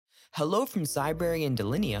Hello from Cybersecurity and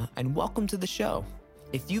Delinea, and welcome to the show.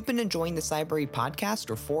 If you've been enjoying the Cybersecurity podcast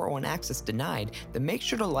or 401 Access Denied, then make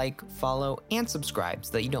sure to like, follow, and subscribe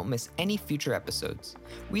so that you don't miss any future episodes.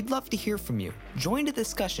 We'd love to hear from you. Join the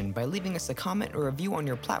discussion by leaving us a comment or review on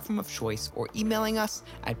your platform of choice or emailing us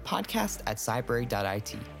at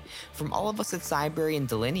podcast@cybersecurity.it. From all of us at Cybersecurity and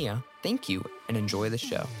Delinea, thank you and enjoy the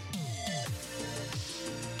show.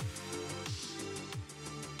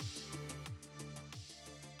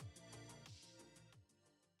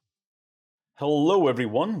 Hello,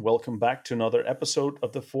 everyone. Welcome back to another episode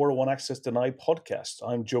of the 401 Access Denied podcast.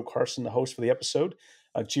 I'm Joe Carson, the host for the episode,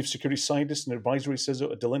 Chief Security Scientist and Advisory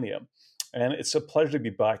CISO at Delinea. And it's a pleasure to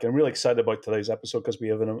be back. I'm really excited about today's episode because we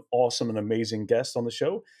have an awesome and amazing guest on the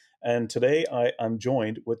show. And today I am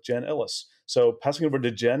joined with Jen Ellis. So passing over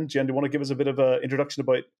to Jen. Jen, do you want to give us a bit of an introduction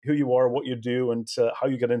about who you are, what you do, and how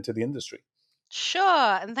you get into the industry? Sure,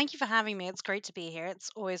 and thank you for having me. It's great to be here. It's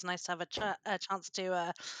always nice to have a chance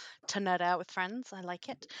to nerd out with friends. I like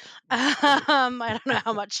it. I don't know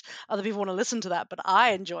how much other people want to listen to that, but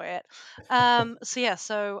I enjoy it.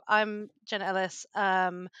 So I'm Jen Ellis.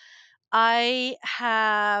 I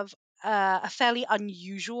have a fairly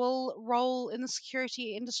unusual role in the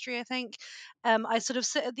security industry, I think. I sort of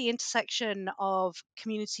sit at the intersection of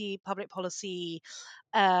community, public policy,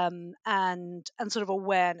 and sort of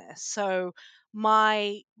awareness. So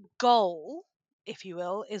my goal, if you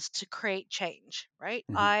will, is to create change, right?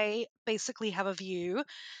 Mm-hmm. I basically have a view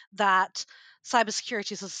that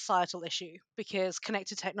cybersecurity is a societal issue because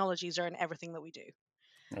connected technologies are in everything that we do.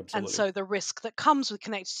 And Absolutely. so the risk that comes with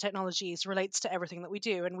connected technologies relates to everything that we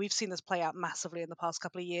do. And we've seen this play out massively in the past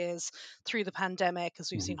couple of years through the pandemic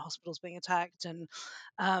as we've Mm-hmm. seen hospitals being attacked. And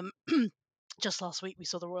um, just last week, we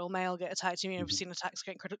saw the Royal Mail get attacked. We've Mm-hmm. seen attacks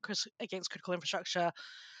against critical infrastructure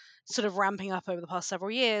sort of ramping up over the past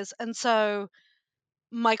several years. And so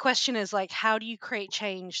my question is like, how do you create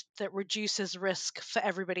change that reduces risk for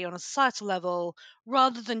everybody on a societal level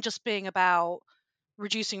rather than just being about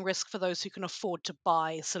reducing risk for those who can afford to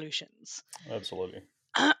buy solutions? Absolutely.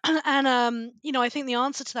 And I think the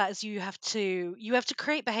answer to that is you have to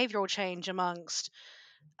create behavioral change amongst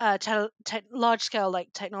large scale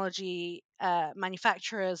like technology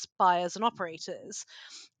manufacturers, buyers, and operators.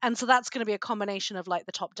 And so that's going to be a combination of like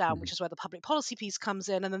the top down, Mm-hmm. which is where the public policy piece comes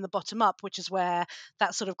in, and then the bottom up, which is where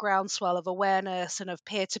that sort of groundswell of awareness and of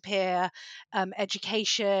peer to peer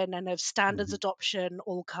education and of standards Mm-hmm. adoption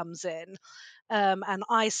all comes in. And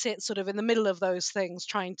I sit sort of in the middle of those things,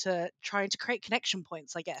 trying to create connection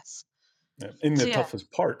points, I guess. Yeah, in the So yeah,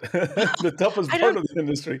 toughest part, the toughest I part don't of the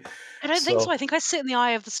industry. I don't think so. So, I think I sit in the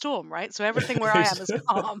eye of the storm, right? So everything where I am is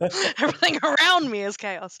calm. Everything around me is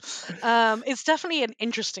chaos. It's definitely an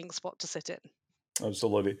interesting spot to sit in.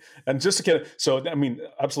 absolutely. And just to kind of, so I mean,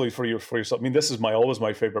 absolutely for yourself. I mean, this is always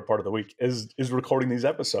my favorite part of the week is recording these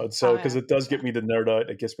episodes. So Oh because yeah, it does yeah, get me to nerd out,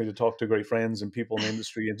 it gets me to talk to great friends and people in the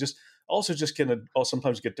industry, and just also just kind of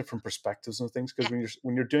sometimes get different perspectives and things. Because yeah.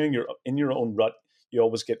 when you're doing your in your own rut, you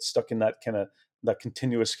always get stuck in that kind of that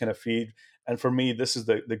continuous kind of feed. And for me, this is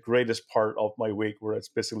the greatest part of my week, where it's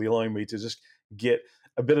basically allowing me to just get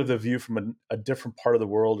a bit of the view from a different part of the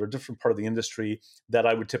world or a different part of the industry that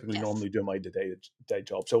I would typically Yes. normally do in my day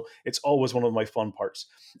job. So it's always one of my fun parts.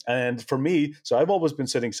 And for me, so I've always been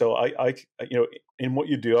sitting. So I in what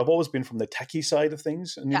you do, I've always been from the techie side of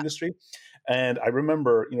things in the Yeah. industry. And I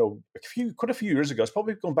remember, quite a few years ago, it's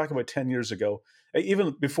probably going back about 10 years ago,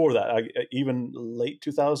 even before that, even late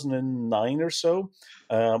 2009 or so,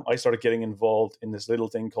 I started getting involved in this little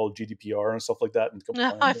thing called GDPR and stuff like that, and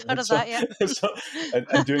compliance. I've heard And of so, that. Yeah. so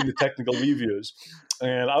and doing the technical reviews.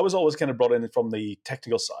 And I was always kind of brought in from the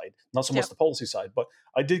technical side, not so much Yep. the policy side, but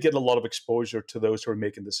I did get a lot of exposure to those who are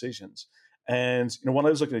making decisions. And when I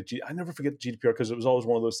was looking at I never forget GDPR, because it was always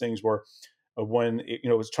one of those things where when it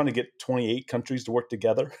was trying to get 28 countries to work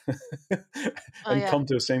together Oh and yeah. come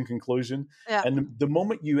to the same conclusion. Yeah. And the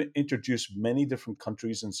moment you introduce many different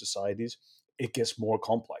countries and societies, it gets more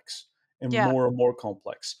complex Yeah. and more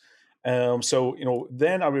complex. So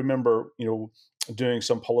then I remember doing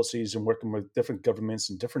some policies and working with different governments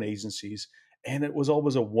and different agencies, and it was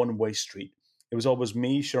always a one-way street. It was always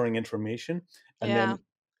me sharing information and Yeah. then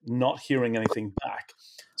not hearing anything back.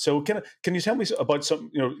 So can you tell me about some?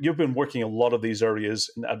 You've been working a lot of these areas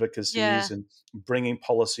in advocacies Yeah. and bringing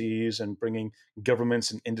policies and bringing governments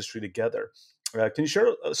and industry together. Can you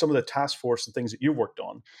share some of the task force and things that you worked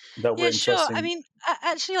on that were Yeah, sure. I interesting? mean,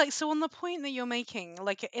 actually, like, so on the point that you're making,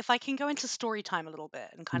 like, if I can go into story time a little bit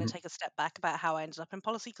and kind of Hmm. take a step back about how I ended up in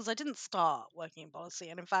policy, because I didn't start working in policy,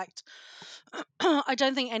 and in fact, I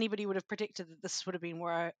don't think anybody would have predicted that this would have been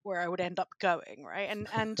where I would end up going, right?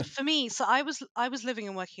 And for me, so I was living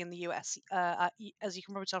and working in the US. As you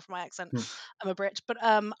can probably tell from my accent, I'm a Brit, but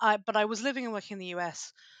I was living and working in the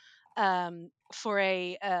US for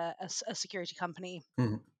a security company,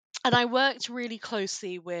 Hmm. and I worked really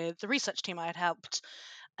closely with the research team. I had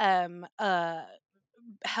um, uh,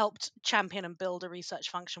 helped champion and build a research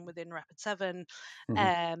function within Rapid 7. Hmm.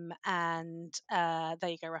 And there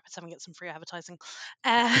you go, Rapid 7 gets some free advertising.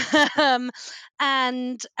 um,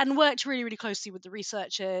 and worked really, really closely with the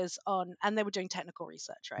researchers and they were doing technical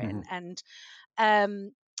research, right? Hmm.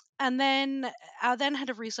 Um, and then our then head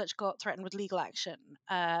of research got threatened with legal action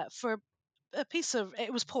for a piece of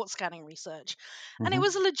it was port scanning research, and it Hmm.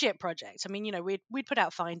 was a legit project. I mean, we'd put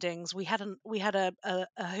out findings. We had a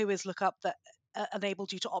whois lookup that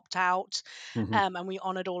enabled you to opt out, Hmm. and we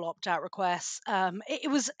honored all opt out requests.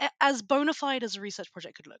 It was as bona fide as a research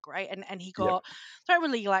project could look, right? And he Yep. got threatened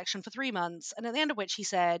with legal action for 3 months, and at the end of which he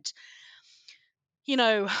said,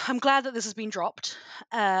 I'm glad that this has been dropped,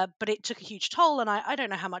 but it took a huge toll, and I don't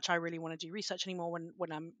know how much I really want to do research anymore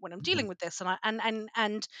when I'm Hmm. dealing with this. And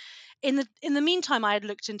in the meantime, I had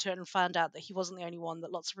looked into it and found out that he wasn't the only one.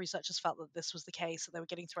 That lots of researchers felt that this was the case, that they were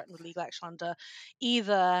getting threatened with legal action under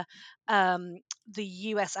either um, the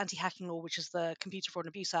U.S. anti-hacking law, which is the Computer Fraud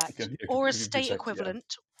and Abuse Act, or a state Exactly. Yeah.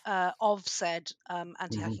 equivalent of said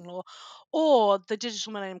Hmm. anti-hacking law, or the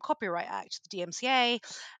Digital Millennium Copyright Act, the DMCA.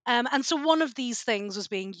 And so one of these things was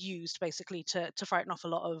being used basically to frighten off a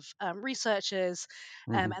lot of researchers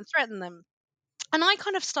Hmm. and threaten them. And I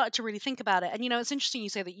kind of started to really think about it. And it's interesting you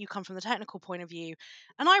say that you come from the technical point of view,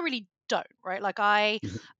 and I really don't, right? Like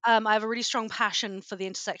Hmm. I have a really strong passion for the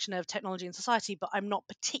intersection of technology and society, but I'm not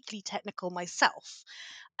particularly technical myself,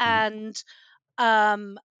 Hmm. and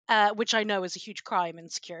which I know is a huge crime in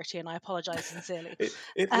security, and I apologize sincerely.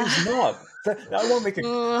 It is Uh, not. I want to make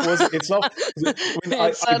it. Was it's not? When it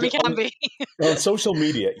I certainly can be. on social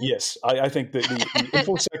media, yes, I think that the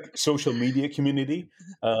infosec social media community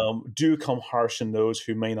do come harsh on those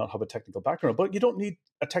who may not have a technical background. But you don't need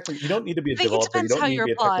a technical. You don't need to be I a think it developer. You depends don't how need to you're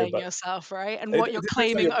be a technical. applying But yourself, right? And it what you're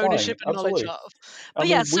depends how claiming you're applying ownership it. and knowledge Absolutely. of. I But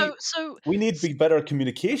yeah, mean, so we need to be better at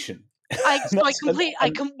communication. I And so I that's complete I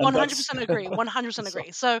can and that's 100% agree, 100% so.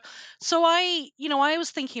 agree. So I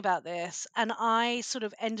was thinking about this, and I sort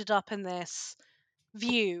of ended up in this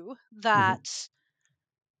view Mhm. that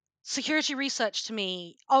security research to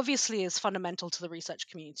me obviously is fundamental to the research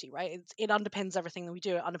community, right? It underpins everything that we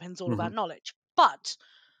do. It underpins all of our Mhm. knowledge. But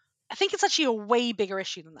I think it's actually a way bigger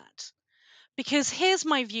issue than that. Because here's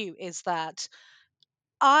my view is that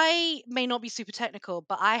I may not be super technical,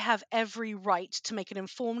 but I have every right to make an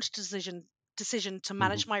informed decision to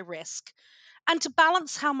Mhm. manage my risk and to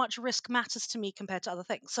balance how much risk matters to me compared to other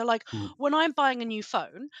things. So, like Mhm. when I'm buying a new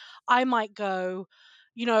phone, I might go,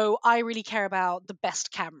 I really care about the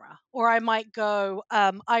best camera, or I might go,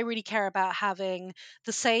 I really care about having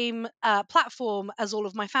the same platform as all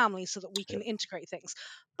of my family so that we can Yep. integrate things.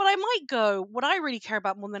 But I might go, what I really care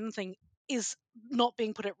about more than anything is not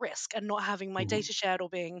being put at risk and not having my Mhm. data shared or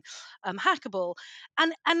being hackable,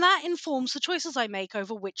 and that informs the choices I make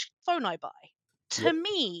over which phone I buy. To Yep.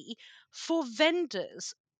 me, for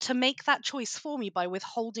vendors to make that choice for me by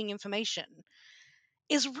withholding information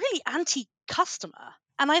is really anti-customer.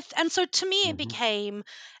 And so to me it Mhm. became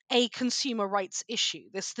a consumer rights issue.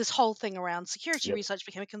 This whole thing around security Yep. research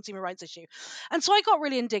became a consumer rights issue. And so I got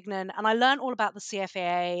really indignant, and I learned all about the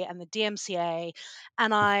CFAA and the DMCA,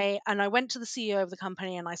 and I went to the CEO of the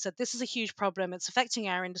company and I said, this is a huge problem. It's affecting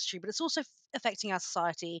our industry, but it's also affecting our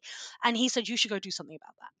society. And he said, you should go do something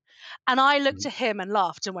about that. And I looked Mhm. at him and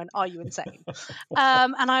laughed and went, are you insane?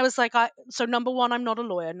 And I was like, so number one, I'm not a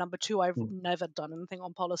lawyer. Number two, I've Mhm. never done anything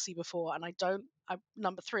on policy before. And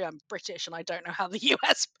number three, I'm British and I don't know how the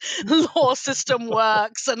US law system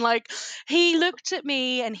works. And like, he looked at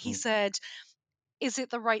me and he Mhm. said, is it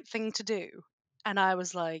the right thing to do? And I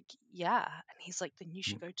was like, yeah. And he's like, then you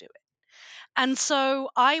should go do it. And so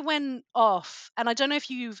I went off, and I don't know if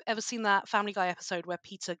you've ever seen that Family Guy episode where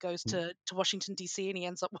Peter goes Mhm. to Washington, D.C., and he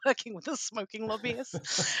ends up working with a smoking lobbyist.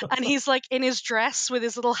 And he's like in his dress with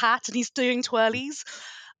his little hat and he's doing twirlies.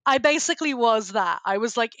 I basically was that. I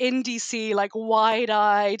was like in DC, like wide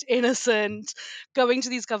eyed, innocent, going to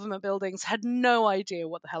these government buildings, had no idea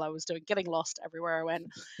what the hell I was doing, getting lost everywhere I went.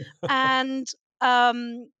 And,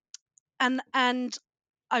 um, and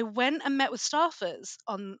I went and met with staffers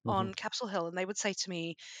on Mhm. Capitol Hill, and they would say to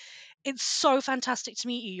me, it's so fantastic to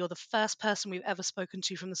meet you. You're the first person we've ever spoken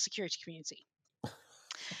to from the security community.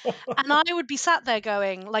 And I would be sat there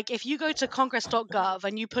going, like, if you go to congress.gov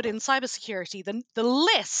and you put in cybersecurity, then the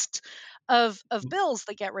list of bills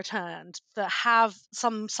that get returned that have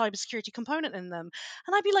some cybersecurity component in them,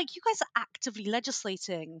 and I'd be like, you guys are actively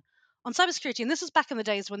legislating on cybersecurity. And this was back in the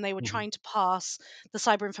days when they were Mhm. trying to pass the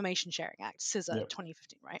Cyber Information Sharing Act, CISA Yep.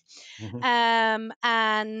 2015, right? Mhm. Um,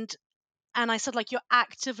 and and I said, like, you're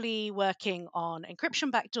actively working on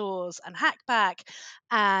encryption backdoors and hackback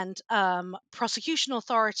and prosecution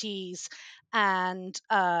authorities and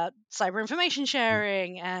cyber information Mhm.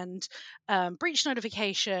 sharing and breach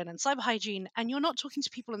notification and cyber hygiene. And you're not talking to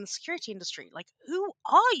people in the security industry. Like, who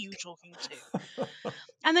are you talking to?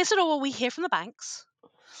 And they said, oh, well, we hear from the banks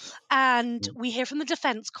and Mm. we hear from the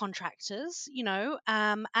defense contractors,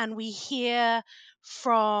 and we hear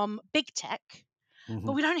from big tech,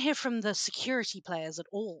 but Mhm. we don't hear from the security players at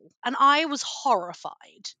all. And I was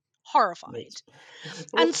horrified, horrified. Yes.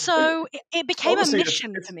 Well, And so it became a honestly,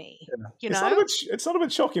 mission for me, yeah. you It's not a know? bit it's not a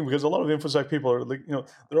bit shocking because a lot of InfoSec people are like,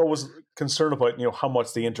 they're always concerned about, how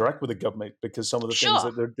much they interact with the government because some of the things Sure.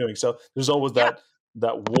 that they're doing. So there's always Yeah.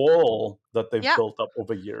 that wall that they've Yeah. built up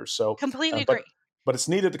over years. So, Completely but agree. it's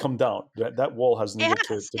needed to come down. That wall has It needed has,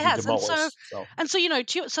 to it be has. And so, demolished. So, and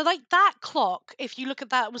so, so like that clock, if you look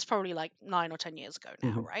at that, was probably like 9 or 10 years ago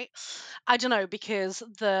now, mhm. right? I don't know, because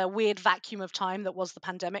the weird vacuum of time that was the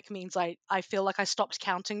pandemic means I feel like I stopped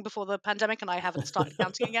counting before the pandemic and I haven't started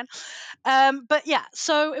counting again. But yeah,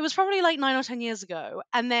 so it was probably like 9 or 10 years ago.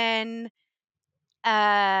 And then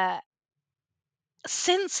uh,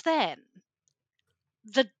 since then,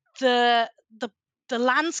 the the the the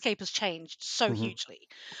landscape has changed so Mhm. hugely.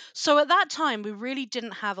 So at that time, we really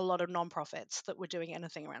didn't have a lot of nonprofits that were doing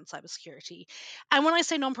anything around cybersecurity. And when I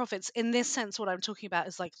say nonprofits, in this sense, what I'm talking about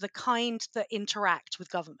is like the kind that interact with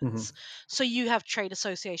Mhm. governments. So you have trade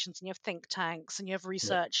associations and you have think tanks and you have Yep.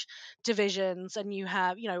 research divisions and you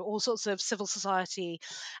have, all sorts of civil society.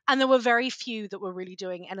 And there were very few that were really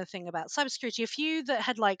doing anything about cybersecurity. A few that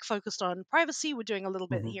had like focused on privacy were doing a little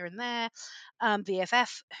bit Mhm. here and there. The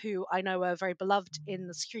EFF, who I know are very beloved in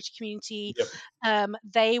the security community, Yep.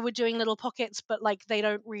 they were doing little pockets, but like they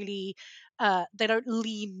don't really, they don't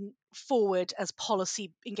lean forward as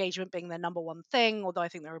policy engagement being their number one thing. Although I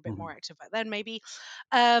think they were a bit more Mhm. active back then, maybe.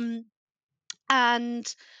 Um, and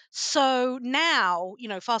so now,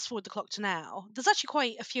 fast forward the clock to now, there's actually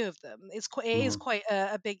quite a few of them. It is Mhm. quite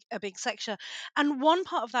a big sector. And one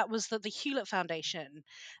part of that was that the Hewlett Foundation,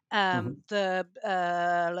 Mhm.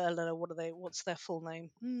 what are they? What's their full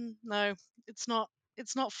name? No, it's not.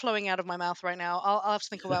 It's not flowing out of my mouth right now. I'll have to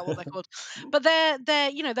think about what they're called. But they're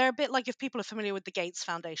a bit like, if people are familiar with the Gates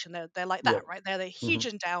Foundation, they're like that, Yep. right? They're the huge Mhm.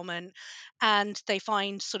 endowment, and they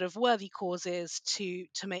find sort of worthy causes to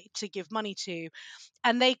give money to,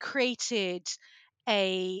 and they created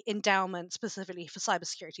a endowment specifically for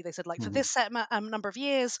cybersecurity. They said, like, for Mhm. this set number of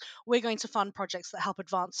years, we're going to fund projects that help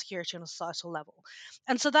advance security on a societal level.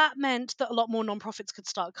 And so that meant that a lot more nonprofits could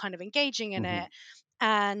start kind of engaging in Mhm. it.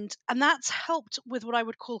 And that's helped with what I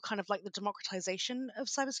would call kind of like the democratization of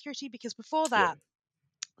cybersecurity, because before Yep. that,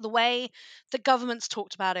 the way that governments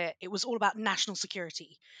talked about it, it was all about national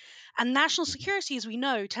security. And national Mhm. security, as we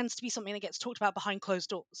know, tends to be something that gets talked about behind closed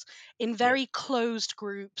doors in Yep. very closed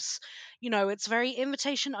groups. It's very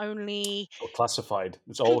invitation only. Or classified.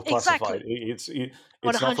 It's all classified. Exactly.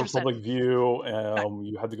 It's not for 100%. public view. No,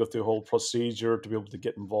 You have to go through a whole procedure to be able to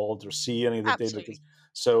get involved or see any of the data. absolutely.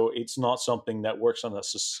 So it's not something that works on a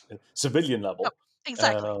civilian No, level.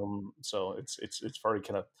 exactly. So it's very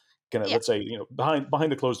kind of, Yeah, let's say,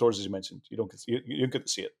 behind the closed doors, as you mentioned. You don't get to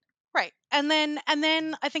see it. right. And then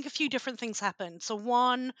I think a few different things happened. So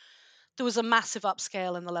one, there was a massive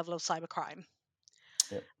upscale in the level of cybercrime.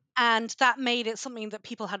 Yep. And that made it something that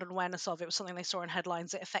people had an awareness of. It was something they saw in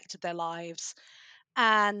headlines. It affected their lives.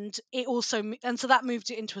 And it also and so that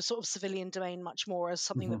moved it into a sort of civilian domain much more as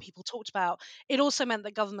something that Hmm. people talked about. It also meant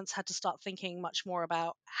that governments had to start thinking much more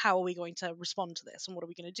about, how are we going to respond to this and what are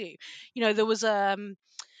we going to do.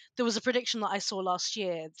 There was a prediction that I saw last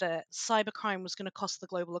year that cybercrime was going to cost the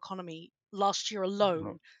global economy last year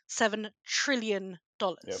alone $7 trillion.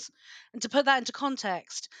 Yep. And to put that into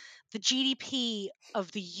context, the GDP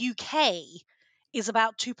of the UK is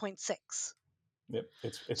about 2.6. Yep.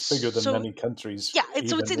 It's bigger than So many countries, yeah,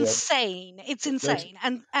 it's even. Yeah. insane. It's There's. insane.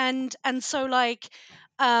 And so, like,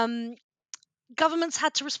 um governments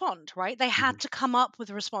had to respond, right? They had Mhm. to come up with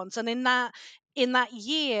a response. And in that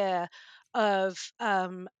year of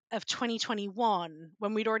 2021,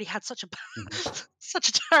 when we'd already had such a Mhm. such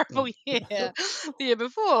a terrible Mhm. year the year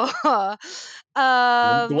before,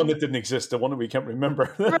 The one Um, that didn't exist, the one that we can't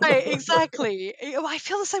remember. Right, exactly. I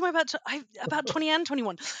feel the same way about 20 and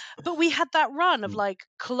 21. But we had that run of Mm, like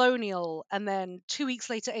Colonial, and then 2 weeks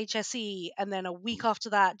later HSE, and then a week mm,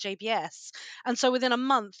 after that JBS. And so within a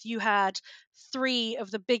month you had three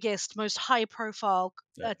of the biggest, most high profile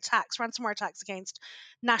yeah. attacks, ransomware attacks against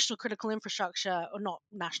national critical infrastructure, or not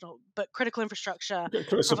national, but critical infrastructure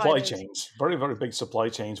Supply providers. chains, very, very big supply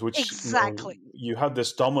chains, which, Exactly. you have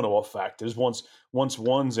this domino effect. Is once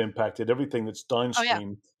one's impacted, everything that's Oh yeah.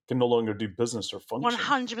 downstream can no longer do business or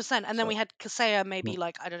function. 100%. And then we So, had Kaseya mm, maybe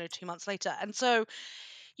like, I don't know, 2 months later. And so,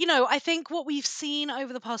 I think what we've seen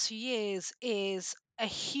over the past few years is a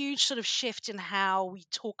huge sort of shift in how we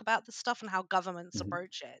talk about this stuff and how governments mhm,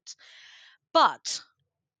 approach it. But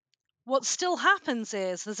what still happens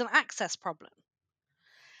is there's an access problem.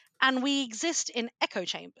 And we exist in echo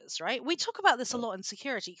chambers, right? We talk about this a yeah. lot in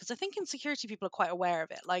security because I think in security people are quite aware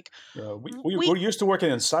of it. Like, Yeah, we we're used to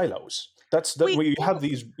working in silos. That's that we we have all,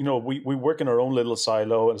 these, we work in our own little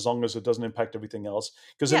silo as long as it doesn't impact everything else.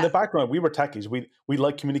 Because in yeah. the background, we were techies. We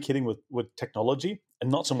like communicating with technology and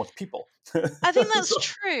not so much people. I think that's So,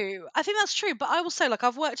 true. I think that's true. But I will say, like,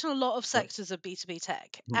 I've worked in a lot of yeah. sectors of B2B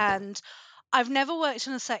tech, Mm, and I've never worked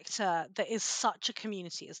in a sector that is such a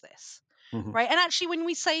community as this. mhm. Right. And actually, when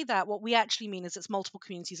we say that, what we actually mean is it's multiple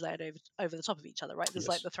communities layered over the top of each other, right? There's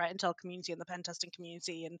like Yes. the threat intel community and the pen testing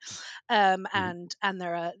community, and Mhm,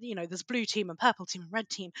 there are, there's blue team and purple team and red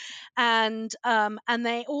team, and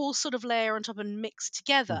they all sort of layer on top and mix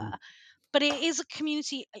together. mhm. But it is a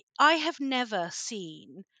community. I have never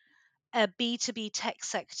seen a B2B tech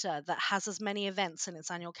sector that has as many events in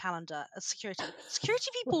its annual calendar as security.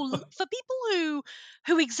 Security people, for people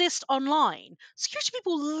who exist online, security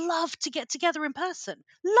people love to get together in person.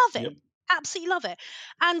 Love it. Yep. Absolutely love it.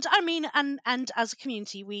 And I mean, and as a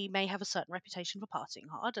community, we may have a certain reputation for partying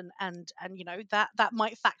hard, and that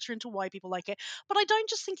might factor into why people like it. But I don't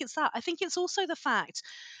just think it's that. I think it's also the fact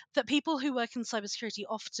that people who work in cybersecurity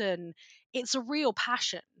often, it's a real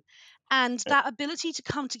passion, and Yep. that ability to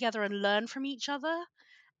come together and learn from each other,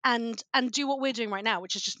 and do what we're doing right now,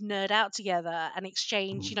 which is just nerd out together and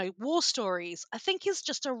exchange, Mhm, war stories, I think is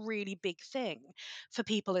just a really big thing for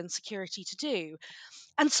people in security to do.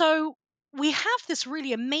 And so we have this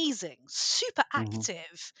really amazing, super mhm.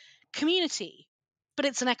 active community, but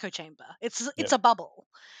it's an echo chamber. It's Yep. a bubble,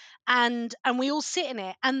 and we all sit in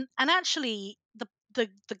it, and actually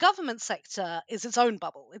the government sector is its own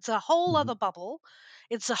bubble. It's a whole Mhm, other bubble.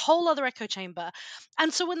 It's a whole other echo chamber.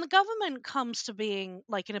 And so when the government comes to being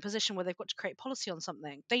like in a position where they've got to create policy on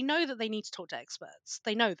something, they know that they need to talk to experts.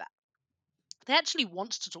 They know that. They actually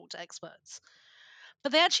want to talk to experts,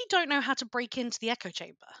 but they actually don't know how to break into the echo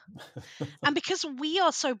chamber. And because we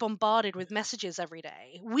are so bombarded with messages every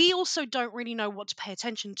day, we also don't really know what to pay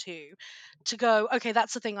attention to go, okay,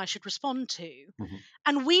 that's the thing I should respond to. mhm.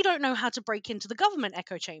 And we don't know how to break into the government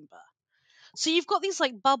echo chamber. So you've got these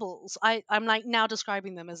like bubbles. I'm like now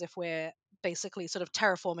describing them as if we're basically sort of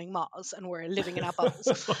terraforming Mars and we're living in our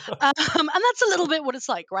bubbles. And that's a little bit what it's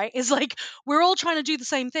like, right? It's like we're all trying to do the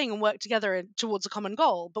same thing and work together towards a common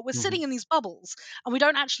goal, but we're Mhm. sitting in these bubbles and we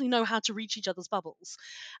don't actually know how to reach each other's bubbles.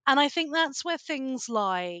 And I think that's where things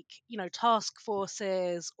like, task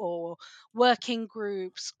forces or working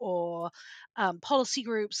groups or policy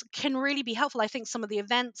groups can really be helpful. I think some of the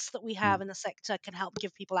events that we have Mhm, in the sector can help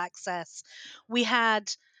give people access. We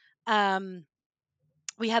had um,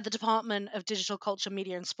 we had the Department of Digital Culture,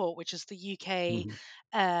 Media and Sport, which is the UK mhm,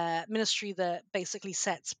 ministry that basically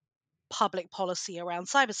sets public policy around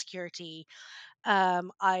cybersecurity.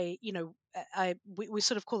 We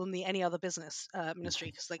sort of call them the any other business ministry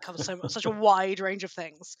because they cover such a wide range of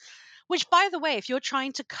things. Which, by the way, if you're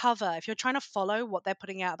trying to follow what they're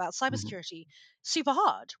putting out about mhm. cybersecurity, super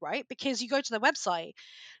hard, right? Because you go to their website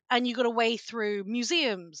and you got to wade through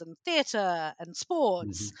museums and theatre and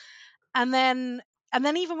sports, Mhm. and then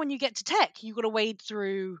even when you get to tech, you got to wade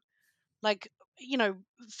through like you know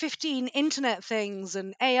 15 internet things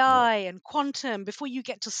and Yeah. AI and quantum before you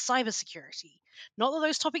get to cybersecurity. Not that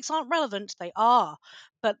those topics aren't relevant, they are,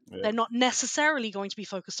 but Yeah. they're not necessarily going to be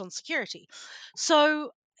focused on security.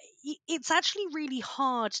 So it's actually really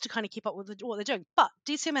hard to kind of keep up with what they're doing. But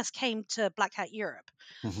DCMS came to Black Hat Europe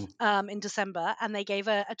Mhm. in December, and they gave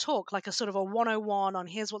a talk, like a sort of a 101 on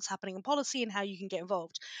here's what's happening in policy and how you can get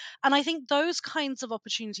involved. And I think those kinds of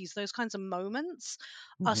opportunities, those kinds of moments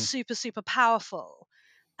are Mhm. super, super powerful.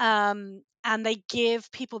 And they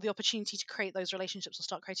give people the opportunity to create those relationships or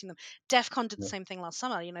start creating them. DEF CON did the Yeah. same thing last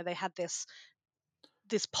summer. They had this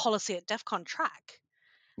policy at DEF CON track,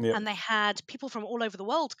 Yep. and they had people from all over the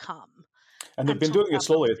world come. And they've and been talk doing it about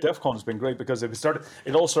slowly. At publicly. DEF CON has been great because it started.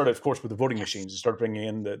 It all started, of course, with the voting Yes. machines. They started bringing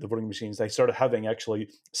in the voting machines. They started having actually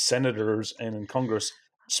senators and in Congress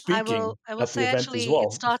speaking I will at the say event as actually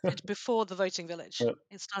it well. started before the voting village. Yeah.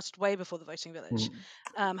 It started way before the voting village,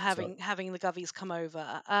 Mm. So having the govies come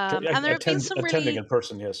over. And there have been attend, some attending really, in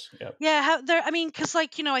person, yes, yeah. yeah, there, I mean, because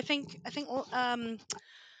like, I think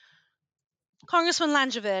Congressman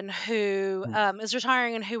Langevin, who Mm, is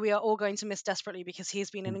retiring and who we are all going to miss desperately because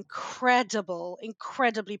he's been an mm,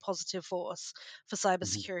 incredibly positive force for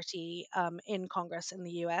mhm, cybersecurity in Congress in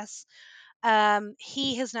the US.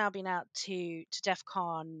 He has now been out to DEF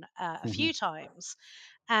CON a mhm, few times,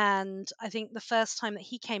 and I think the first time that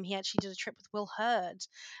he came, he actually did a trip with Will Hurd.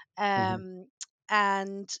 mhm, Um,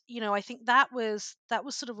 and I think that was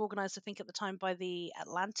sort of organized, I think, at the time by the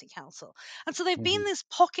Atlantic Council. And so they've been mhm, these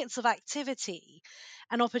pockets of activity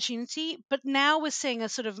and opportunity, but now we're seeing a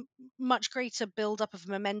sort of much greater build-up of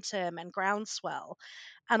momentum and groundswell.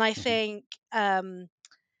 And I mhm. think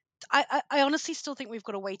I honestly still think we've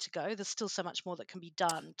got a way to go. There's still so much more that can be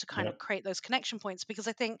done to kind Yeah, of create those connection points, because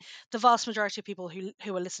I think the vast majority of people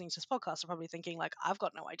who are listening to this podcast are probably thinking like, I've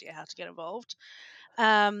got no idea how to get involved.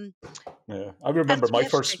 Um, yeah. I and remember so we my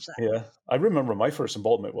have to first. change that. Yeah, I remember my first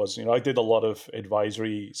involvement was, I did a lot of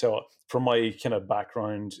advisory. So from my kind of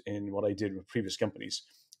background in what I did with previous companies,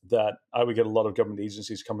 that I would get a lot of government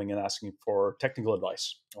agencies coming in asking for technical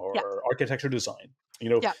advice Yeah, or architecture design.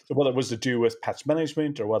 yeah, So whether it was to do with patch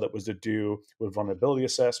management or whether it was to do with vulnerability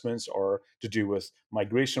assessments or to do with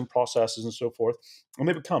migration processes and so forth, and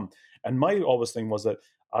they would come. And my always thing was that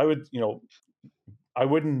I would, I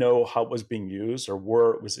wouldn't know how it was being used or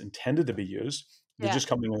where it was intended to be used. They yeah, just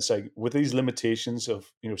come in and say, with these limitations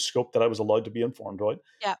of scope that I was allowed to be informed about,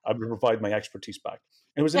 yeah. I would provide my expertise back.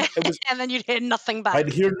 It was And then you'd hear nothing I'd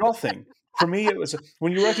back. hear nothing. For me, it was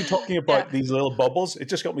when you were actually talking Yeah, about these little bubbles, it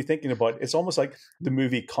just got me thinking about it's almost like the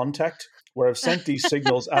movie Contact, where I've sent these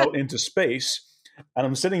signals out into space and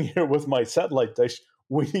I'm sitting here with my satellite dish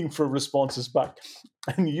waiting for responses back.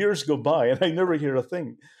 And years go by and I never hear a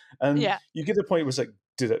thing. And yeah, you get to the point where it's like,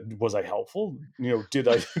 was I helpful? Did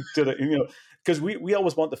I did I, because we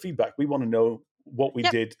always want the feedback. We want to know what we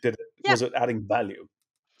yep, did. yep, Was it adding value?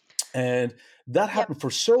 And that yep, happened for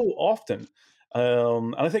so often.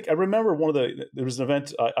 And I think I remember there was an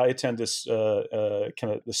event I attend this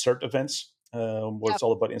kind of the CERT events where yep, it's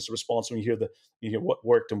all about instant response, and we hear what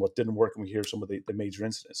worked and what didn't work, and we hear some of the major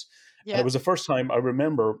incidents. And it yep, was the first time I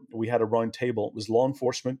remember we had a round table. It was law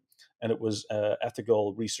enforcement and it was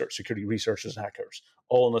ethical research, security researchers, and hackers,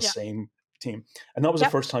 all on the yep, same team. And that was the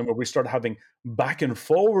yep, first time where we started having back and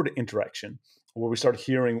forward interaction, where we started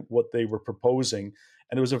hearing what they were proposing.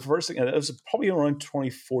 And it was the first thing, and it was probably around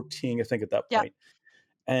 2014, I think, at that yep, point.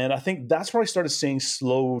 And I think that's where I started seeing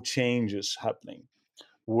slow changes happening,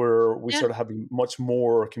 where we yeah. started having much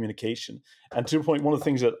more communication. And to the point, one of the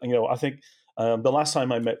things that, I think the last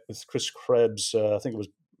time I met with Chris Krebs, I think it was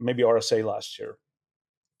maybe RSA last year.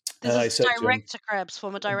 This And I is said to him, Director Krebs,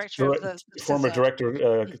 former director of direct, the former CISA. director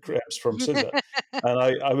Mhm. Krebs from CISA. And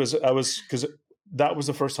I was because that was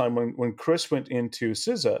the first time when Chris went into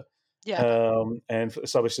CISA Yeah, and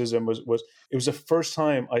Cybersecurity was it was the first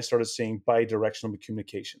time I started seeing bi-directional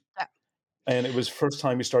communication, yeah. and it was first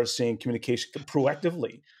time we started seeing communication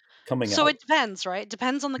proactively coming So out. it depends, right? It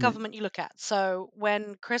depends on the Mm, government you look at. So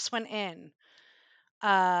when Chris went in,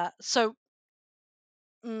 so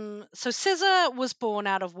CISA was born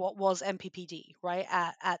out of what was MPPD, right,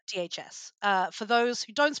 at DHS. For those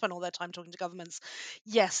who don't spend all their time talking to governments,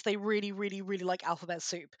 yes, they really, really, really like alphabet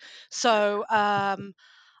soup. So I'm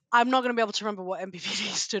not going to be able to remember what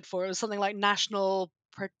MPPD stood for. It was something like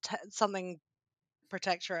something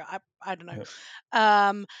Protectorate. I don't know. yeah,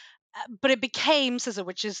 But it became CISA,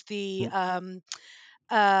 which is the mm,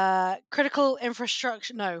 critical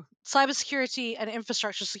infrastructure, no, cybersecurity and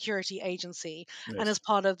infrastructure security agency, and yes, as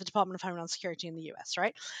part of the Department of Homeland Security in the US,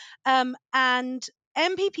 right? And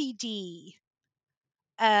MPPD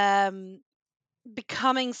um,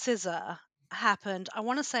 becoming CISA happened, I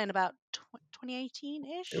want to say, in about 2018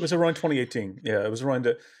 it was ish. around 2018. Yeah, it was around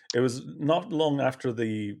it was not long after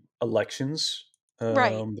the elections,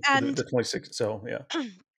 Right. the 26th. So yeah,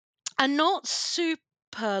 And not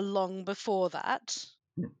super long before that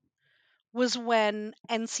mm, was when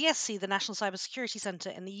NCSC, the National Cybersecurity Centre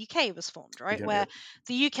in the UK, was formed, right? again, yeah, Where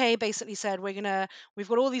the UK basically said, we've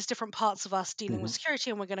got all these different parts of us dealing with hmm, security,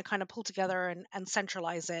 and we're gonna kind of pull together and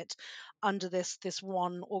centralize it under this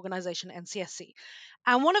one organization, NCSC.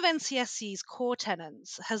 And one of NCSC's core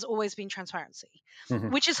tenets has always been transparency, hmm,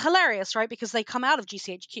 which is hilarious, right? Because they come out of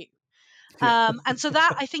GCHQ. Yeah. And so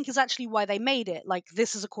that I think is actually why they made it like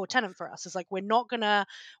this is a core tenant for us. Is like we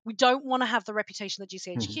don't want to have the reputation that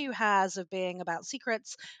Mhm. GCHQ has of being about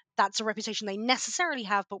secrets. That's a reputation they necessarily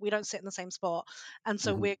have, but we don't sit in the same spot. And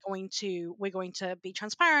so Mhm. we're going to be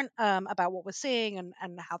transparent about what we're seeing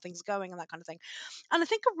and how things are going and that kind of thing. And I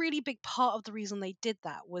think a really big part of the reason they did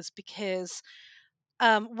that was because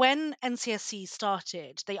when NCSC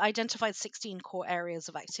started, they identified 16 core areas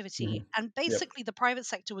of activity, Mhm. and Yep. basically the private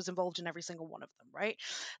sector was involved in every single one of them, right?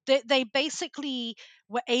 They basically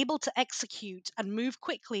were able to execute and move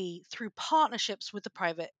quickly through partnerships with the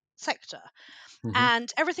private sector. Mhm.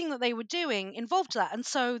 And everything that they were doing involved that. And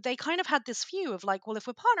so they kind of had this view of like, well, if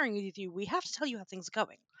we're partnering with you, we have to tell you how things are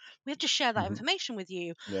going. We have to share that Mhm. information with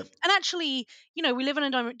you. Yep. And actually, we live in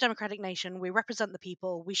a democratic nation. We represent the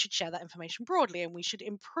people. We should share that information broadly and we should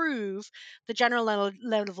improve the general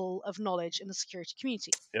level of knowledge in the security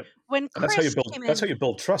community. Yep. When And that's how you Chris build. came That's how in, you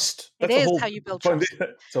build trust. it That's a is whole how you build trust.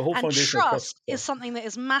 foundation. It's a whole And foundation of trust. trust is So. something that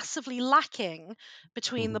is massively lacking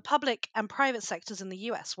between the Mhm. public and private sectors in the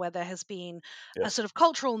US, where there has been a Yes. sort of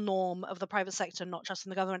cultural norm of the private sector not trusting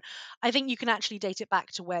the government. I think you can actually date it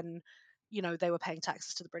back to when they were paying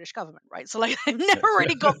taxes to the British government, right? So like they've never Yes.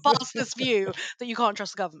 really got past this view that you can't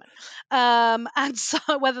trust the government, and so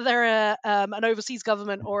whether they're an overseas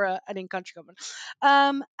government or an in-country government,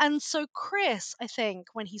 and so Chris, I think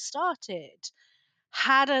when he started,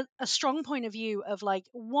 had a strong point of view of like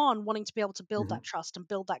one wanting to be able to build Mhm. that trust and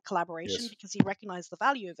build that collaboration Yes. because he recognized the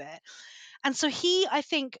value of it. And so he, I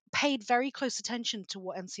think, paid very close attention to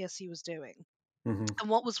what NCSC was doing Mhm. and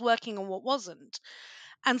what was working and what wasn't,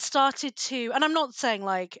 and started to, and I'm not saying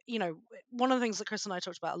like, one of the things that Chris and I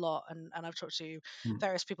talked about a lot, and I've talked to Mm.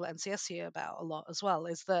 various people at NCSC about a lot as well,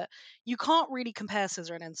 is that you can't really compare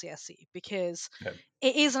CISA and NCSC because Yeah.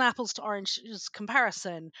 it is an apples to oranges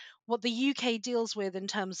comparison. What the UK deals with in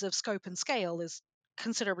terms of scope and scale is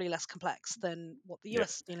considerably less complex than what the Yeah.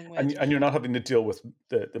 US is dealing with. And you're not having to deal with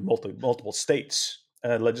the multiple states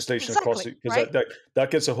legislation across Exactly, it, because right?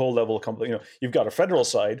 that gets a whole level of you've got a federal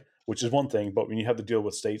side, which is one thing, but when you have to deal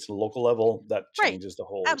with states and local level, that Right. changes the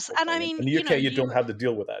whole And I thing. mean, In the UK, you don't have to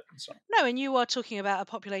deal with that. So. no, and you are talking about a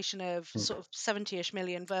population of Mm. sort of 70-ish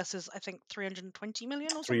million versus I think 320 million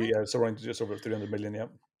or something. Three, so around just over 300 million. Yeah.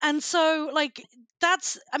 And so like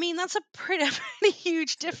that's a pretty pretty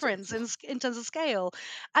huge It's, difference in terms of scale.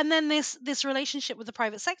 And then this relationship with the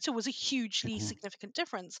private sector was a hugely mhm. significant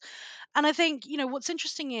difference. And I think, what's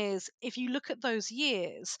interesting is if you look at those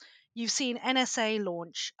years, you've seen NSA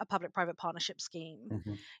launch a public-private partnership scheme.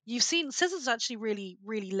 Mhm. You've seen CISA's actually really,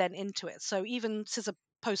 really lent into it. So even CISA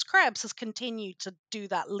post Krebs has continued to do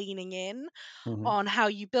that leaning in Mhm. on how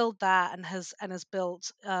you build that and has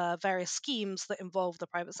built various schemes that involve the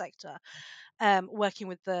private sector working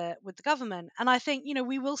with the government. And I think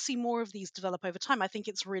we will see more of these develop over time. I think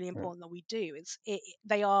it's really Yeah. important that we do.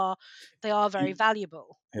 They are very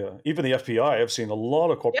valuable. Yeah, even the FBI, I've seen a lot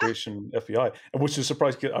of Yeah. cooperation FBI, and which is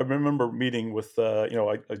surprising. I remember meeting with, I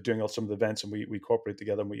doing all some of the events, and we cooperate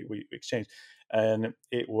together and we exchange. And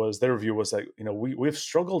it was their view was that we've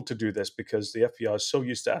struggled to do this because the FBI is so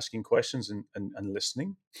used to asking questions and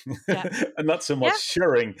listening, Yeah. and not so much Yeah.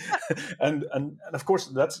 sharing. Yeah. And of course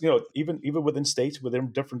that's even within states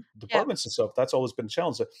within different Yeah. departments and stuff, that's always been a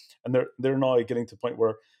challenge. And they're now getting to the point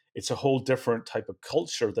where it's a whole different type of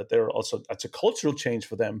culture that they're also it's a cultural change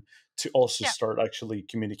for them to also Yeah. start actually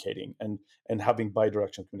communicating and having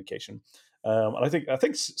bi-directional communication. And I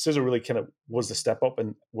think Scissor really kind of was the step up,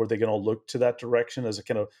 and were they going to look to that direction as a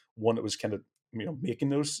kind of one that was kind of making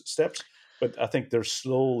those steps. But I think they're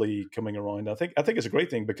slowly coming around. I think it's a great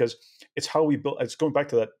thing because it's how we build. It's going back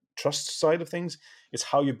to that trust side of things. It's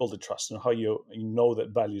how you build the trust and how you know that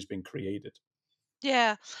value is being created.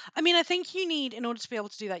 Yeah. I mean, I think in order to be able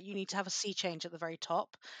to do that, you need to have a sea change at the very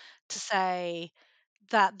top to say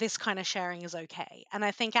that this kind of sharing is okay. And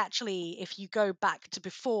I think actually, if you go back to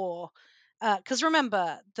before, because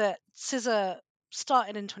remember that Scissor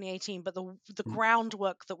started in 2018, but the Mm-hmm.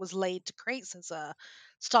 groundwork that was laid to create Scissor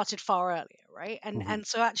started far earlier, right? And Mm-hmm. and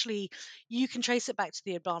so actually, you can trace it back to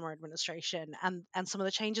the Obama administration and some of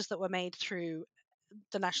the changes that were made through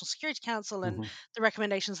the National Security Council and Mm-hmm. the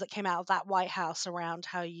recommendations that came out of that White House around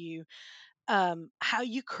how you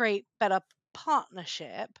create better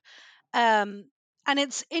partnership. Um, and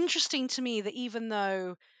it's interesting to me that even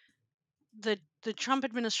though the Trump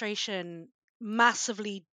administration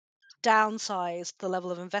massively downsized the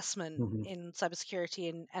level of investment Mm-hmm. in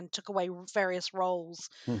cybersecurity and took away various roles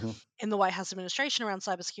Mm-hmm. in the White House administration around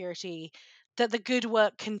cybersecurity, that the good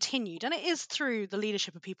work continued, and it is through the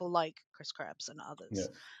leadership of people like Chris Krebs and Yeah. others.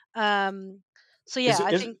 Um, So Is yeah, it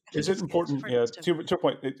I is think it it's good important? for Yeah, initiative. to your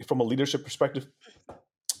point, from a leadership perspective,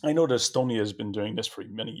 I know that Estonia has been doing this for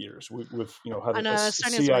many years. We've had I know a Estonia's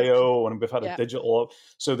amazing. CIO and we've had a Yeah. digital.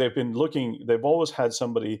 So they've been looking. They've always had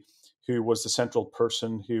somebody who was the central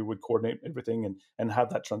person who would coordinate everything and have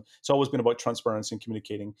that. It's always been about transparency and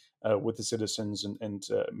communicating with the citizens and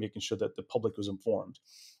making sure that the public was informed.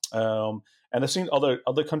 And I've seen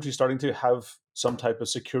other countries starting to have some type of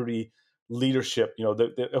security leadership.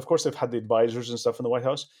 Of course, they've had the advisors and stuff in the White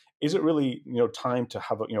House. Is it really time to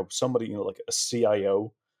have somebody like a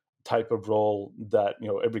CIO type of role that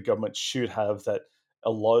every government should have, that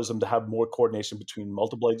allows them to have more coordination between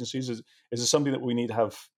multiple agencies? Is it something that we need to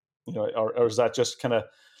have? Or is that just kind of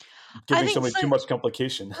I giving think somebody so. too much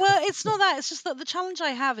complication? Well, it's not that. It's just that the challenge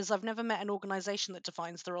I have is I've never met an organization that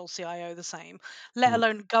defines the role CIO the same, let Mhm.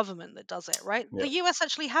 alone a government that does it, right? Yeah. The US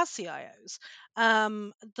actually has CIOs.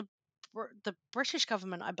 The the British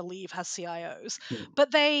government, I believe, has CIOs, Mm.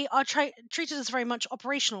 but they are treated as very much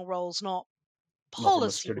operational roles, not Not from the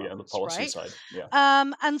policy security and the roles, policy right? side.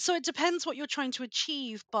 Yeah. And so it depends what you're trying to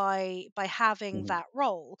achieve by having Mhm. that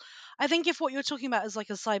role. I think if what you're talking about is like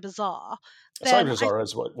a cyber czar, then I Cybersecurity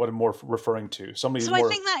is what I'm more referring to. Somebody who's so I more.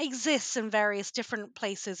 think that exists in various different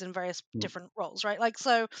places in various Mm. different roles, right? Like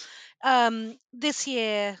so, this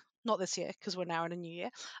year, not this year because we're now in a new year.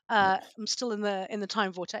 Yeah. I'm still in the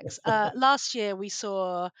time vortex. Last year we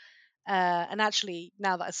saw, and actually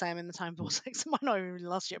now that I say I'm in the time Mm. vortex, it might not even be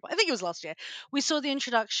last year, but I think it was last year. We saw the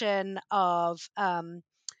introduction of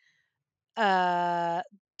uh,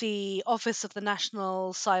 the Office of the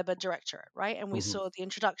National Cyber Directorate, right? And we Mhm. saw the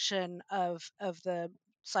introduction of the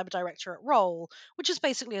Cyber Directorate role, which is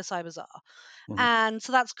basically a cyber czar. Mhm. And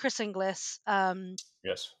so that's Chris Inglis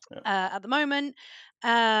Yes. Yeah. at the moment.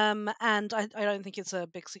 And I don't think it's a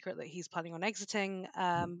big secret that he's planning on exiting,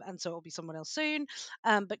 Mm. and so it'll be someone else soon.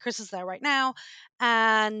 But Chris is there right now,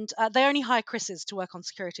 and they only hire Chris's to work on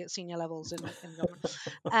security at senior levels in government.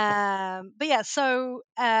 But yeah, so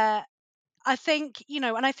I think,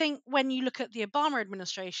 and I think when you look at the Obama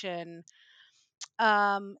administration,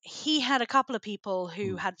 he had a couple of people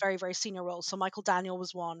who Mm. had very, very senior roles. So Michael Daniel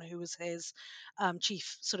was one who was his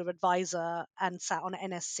chief sort of advisor and sat on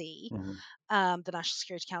NSC, Mhm. the National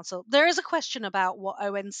Security Council. There is a question about what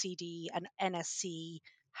ONCD and NSC,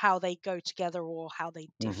 how they go together or how they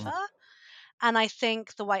differ. Mhm. And I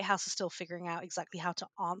think the White House is still figuring out exactly how to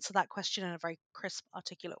answer that question in a very crisp,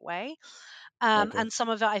 articulate way. Okay. And some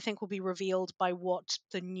of it I think will be revealed by what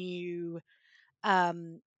the new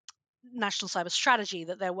um, national cyber strategy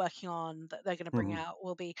that they're working on that they're going to bring Mhm. out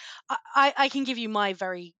will be. I can give you my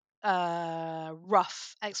very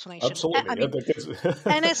rough explanation. I Absolutely. mean,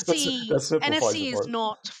 NSC That simplifies it NSC is for us.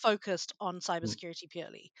 not focused on Mm. cybersecurity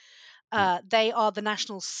purely. Mm. They are the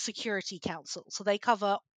National Security Council, so they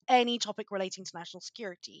cover any topic relating to national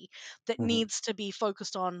security that Mhm. needs to be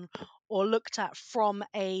focused on or looked at from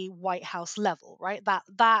a White House level, right?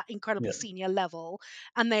 That incredibly Yeah. senior level,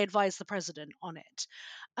 and they advise the president on it.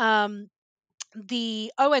 Um,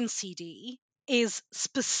 the ONCD is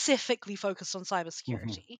specifically focused on Mhm.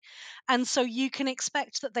 cybersecurity. And so you can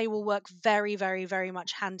expect that they will work very, very, very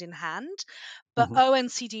much hand in hand. But Mhm.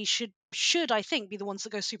 ONCD should I think, be the ones that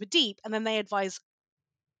go super deep, and then they advise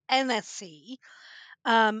NSC.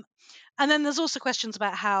 Um, and then there's also questions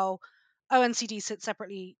about how ONCD sits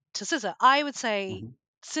separately to CISA. I would say Mhm.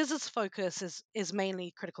 CISA's focus is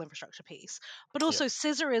mainly critical infrastructure piece, but Yeah. also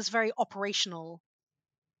CISA is very operational,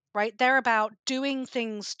 right? They're about doing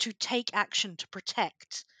things to take action to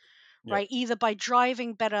protect, Yeah. right? Either by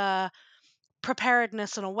driving better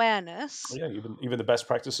preparedness and awareness. Yeah, even the best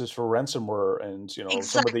practices for ransomware and some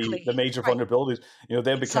of the Exactly. major Right. vulnerabilities, they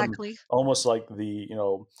become Exactly. almost like the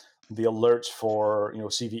alerts for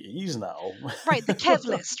CVEs now. Right, the Kev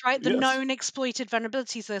list, right? The Yes. known exploited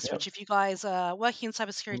vulnerabilities list, Yeah. which if you guys are working in Mm.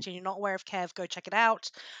 cybersecurity and you're not aware of Kev, go check it out.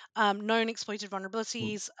 Known exploited Mm.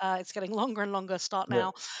 vulnerabilities. It's getting longer and longer. Start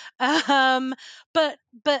Yeah. now. Um, but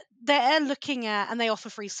they're looking at, and they offer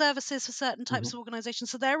free services for certain types Mhm. of organizations.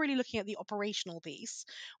 So they're really looking at the operational piece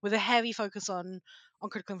with a heavy focus on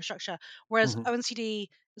critical infrastructure, whereas Mhm. ONCD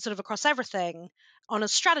is sort of across everything on a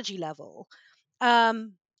strategy level.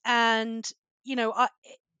 Um, and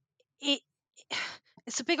it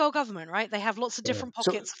it's a big old government, right? They have lots of Yeah. different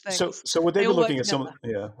So pockets of so things. so would they They be all work looking at together. some?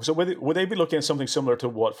 Yeah. So would they be looking at something similar to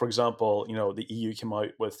what, for example, the EU came out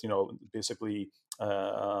with, basically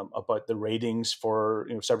about the ratings for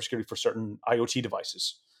cybersecurity for certain IoT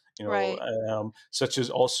devices, Right, such as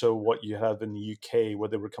also what you have in the UK, where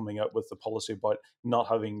they were coming out with the policy about not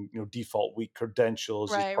having default weak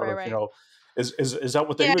credentials as right, part right, of right. Is that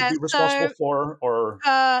what they would Yeah. be responsible for, or?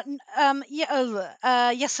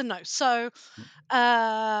 Yes and no. So,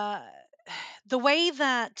 uh, the way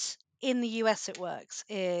that in the US it works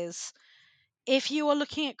is if you are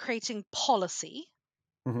looking at creating policy,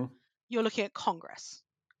 Mm-hmm. you're looking at Congress.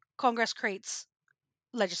 Congress creates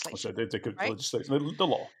So legislation, they could right? legislate the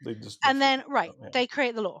law. They just And then, yeah. right, they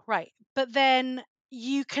create the law, right? But then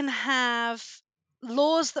you can have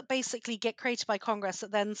laws that basically get created by Congress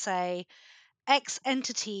that then say X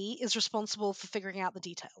entity is responsible for figuring out the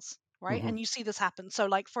details, right? Mm-hmm. And you see this happen. So,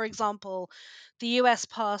 like, for example, the US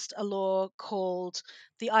passed a law called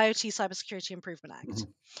the IoT Cybersecurity Improvement Act.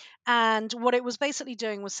 Mm-hmm. And what it was basically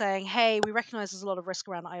doing was saying, hey, we recognize there's a lot of risk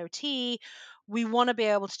around IoT. We want to be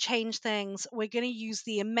able to change things. We're going to use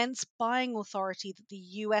the immense buying authority that the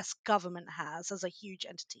US government has as a huge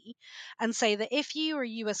entity and say that if you are a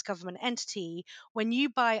US government entity, when you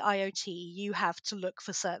buy IoT, you have to look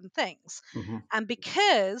for certain things. Mm-hmm. And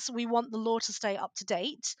because we want the law to stay up to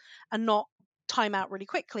date and not time out really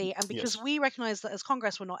quickly, and because Yes. we recognize that as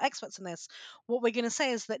Congress, we're not experts in this, what we're going to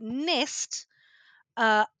say is that NIST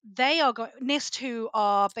they are going NIST, who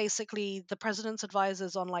are basically the president's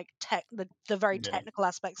advisors on like the very Yeah. technical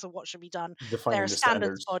aspects of what should be done. They're Defining the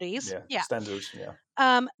standards standards. bodies. Yeah. Yeah. Standards. Yeah.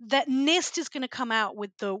 That NIST is going to come out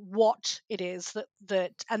with the what it is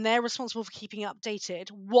and they're responsible for keeping updated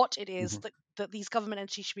what it is Mm-hmm. that these government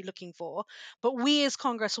entities should be looking for. But we as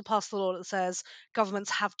Congress will pass the law that says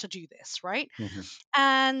governments have to do this, right? Mm-hmm.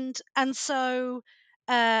 And so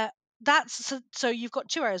uh so you've got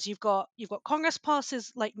two areas. You've got Congress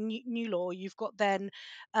passes like new law. You've got then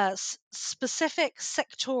specific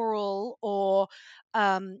sectoral or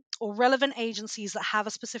relevant agencies that have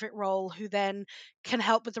a specific role who then can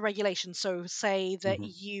help with the regulation. So say that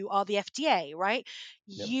Mm-hmm. you are the FDA, right?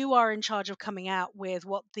 Yep. You are in charge of coming out with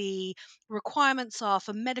what the requirements are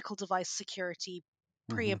for medical device security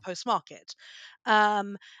pre Mm-hmm. and post market.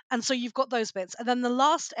 um, and so you've got those bits. And then the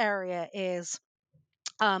last area is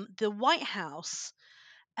the White House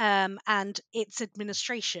and its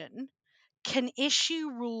administration can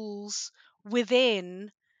issue rules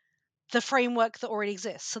within the framework that already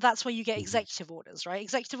exists. So that's where you get Mm-hmm. executive orders, right?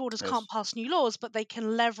 Executive orders can't Yes. pass new laws, but they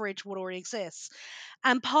can leverage what already exists.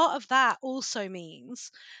 And part of that also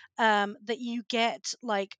means that you get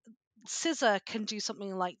like CISA can do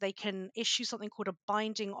something like they can issue something called a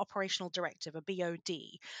binding operational directive, a BOD.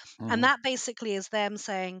 And Mm-hmm. that basically is them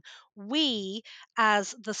saying, we,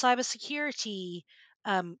 as the cybersecurity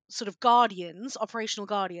sort of guardians, operational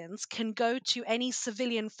guardians, can go to any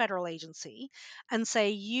civilian federal agency and say,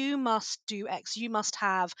 you must do X, you must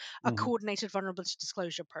have a Mm-hmm. coordinated vulnerability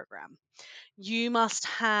disclosure program, you must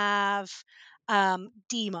have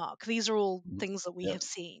DMARC. These are all Mm-hmm. things that we Yep. have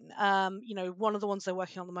seen. One of the ones they're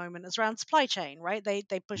working on at the moment is around supply chain, right? They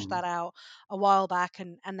pushed Mm-hmm. that out a while back,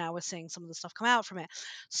 and now we're seeing some of the stuff come out from it.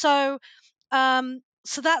 So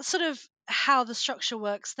that's sort of how the structure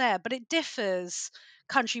works there, but it differs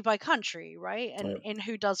country by country, right? And Yep. in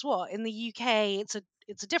who does what. In the UK,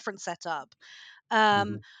 it's a different setup. Um,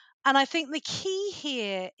 Mm-hmm. and I think the key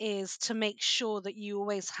here is to make sure that you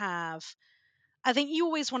always have, I think you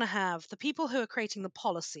always want to have the people who are creating the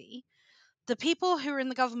policy, the people who are in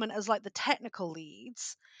the government as like the technical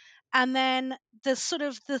leads, and then the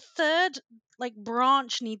third like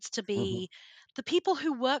branch needs to Mm-hmm. be the people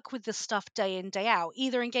who work with this stuff day in day out,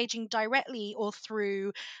 either engaging directly or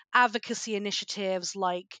through advocacy initiatives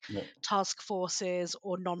like Yep. task forces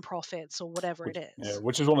or nonprofits or whatever it Yeah, is.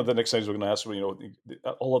 which is one of the next things we're going to ask.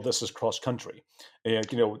 All of this is cross country. Yeah.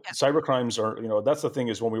 Cyber crimes are. That's the thing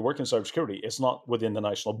is when we work in cybersecurity, it's not within the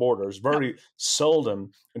national borders. No. Very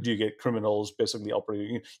seldom do you get criminals basically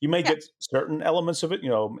operating. You may Yeah. get certain elements of it.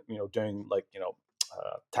 Doing like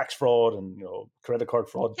tax fraud and credit card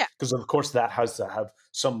fraud, Yeah. because of course that has to have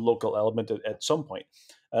some local element at some point.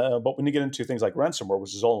 But when you get into things like ransomware,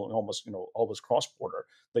 which is almost always cross border,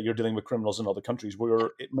 that you're dealing with criminals in other countries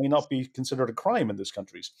where it may not be considered a crime in those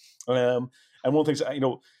countries. And one of the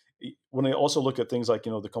things when I also look at things like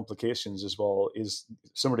the complications as well is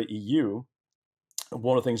similar to EU.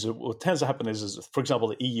 One of the things that what tends to happen is for example,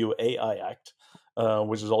 the EU AI Act,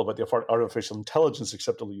 which is all about the artificial intelligence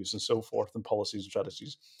acceptable use and so forth, and policies and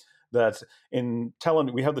strategies. That in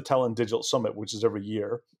Talent, we have the Talent Digital Summit, which is every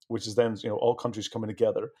year, which is then all countries coming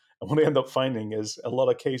together. And what I end up finding is a lot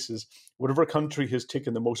of cases, whatever country has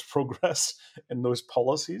taken the most progress in those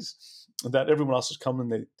policies, that everyone else is coming.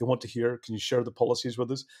 They want to hear, can you share the policies with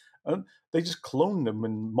us? And they just clone them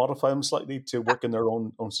and modify them slightly to Yeah. work in their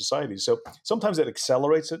own society. So sometimes it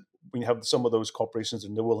accelerates it when you have some of those corporations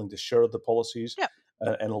and they're willing to share the policies Yeah.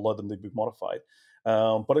 and allow them to be modified.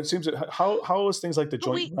 But it seems that how is things like the But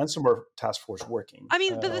Joint Ransomware Task Force working? I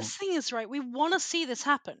mean, but the thing is, right, we want to see this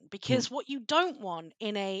happen Mm, because what you don't want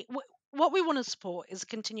what we want to support is a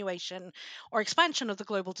continuation or expansion of the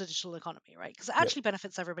global digital economy, right? Because it yep. actually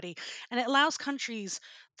benefits everybody and it allows countries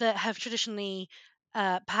that have traditionally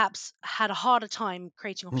perhaps had a harder time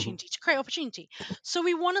creating Hmm. opportunity to create opportunity. So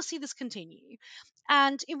we want to see this continue.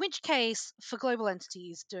 And in which case, for global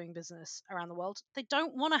entities doing business around the world, they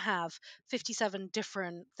don't want to have 57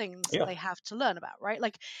 different things that Yeah. they have to learn about, right?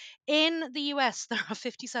 Like in the US, there are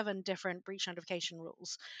 57 different breach notification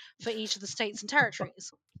rules for each of the states and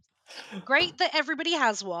territories. Great that everybody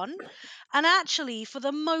has one. And actually, for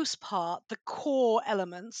the most part, the core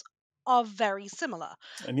elements are very similar,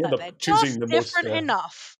 And you end but they're up choosing just the most. different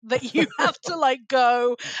enough that you have to like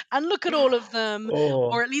go and look at all of them, or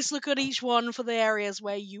Oh, at least look at each one for the areas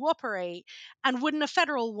where you operate. And wouldn't a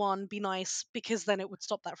federal one be nice because then it would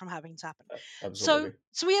stop that from having to happen? So, absolutely.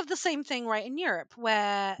 so we have the same thing right in Europe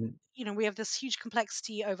where Mm, we have this huge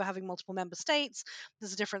complexity over having multiple member states.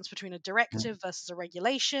 There's a difference between a mm, directive versus a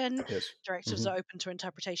regulation. yes. Directives Hmm. are open to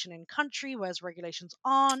interpretation in country, whereas regulations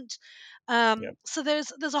aren't. Yeah. So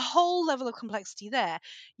there's a whole level of complexity there.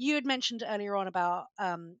 You had mentioned earlier on about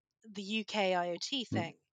the UK IoT Mm,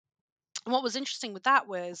 thing. And what was interesting with that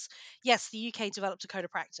was, yes, the UK developed a code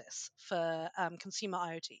of practice for consumer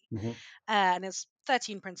IoT, hmm. and it's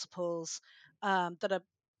 13 principles that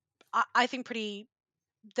are, I think,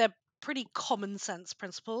 they're pretty common sense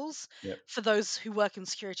principles Yeah. for those who work in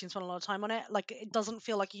security and spend a lot of time on it. Like it doesn't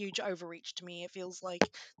feel like a huge overreach to me. It feels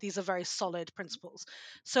like these are very solid principles.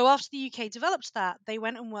 So after the UK developed that, they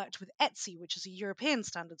went and worked with ETSI, which is a European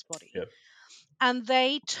standards body. Yeah. And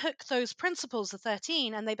they took those principles, the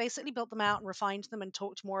 13, and they basically built them out and refined them and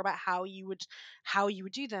talked more about how you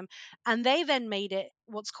would do them. And they then made it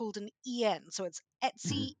what's called an EN. So it's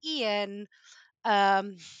Hmm. ETSI EN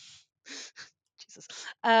um Jesus.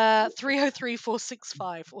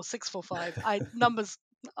 303465 or 645. I numbers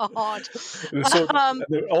are hard. They're so Um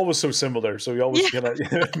they're always so similar, so you always yeah, kind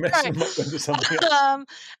of mess right. them up into something else.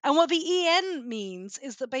 And what the EN means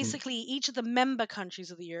is that Mm. basically each of the member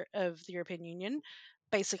countries of the European Union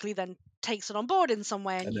basically then takes it on board in some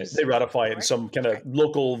way and And uses they it moving ratify it forward, in right? some kind of Right.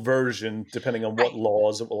 local version, depending on what Right.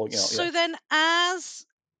 laws it will. Yeah. So then, as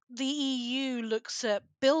the EU looks at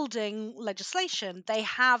building legislation, they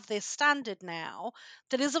have this standard now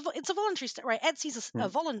that it's a voluntary right? Etsy's a Mm,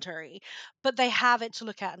 voluntary, but they have it to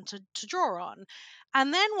look at and to draw on.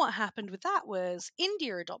 And then what happened with that was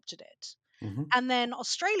India adopted it, hmm. and then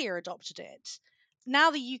Australia adopted it.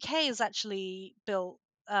 Now the UK has actually built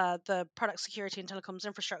the Product Security and Telecoms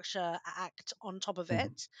Infrastructure Act on top of Hmm.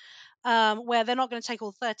 it, where they're not going to take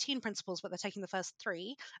all 13 principles, but they're taking the first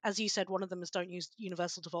three. As you said, one of them is don't use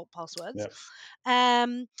universal default passwords. Yeah.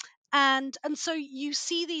 Um, and so you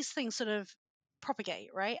see these things sort of propagate,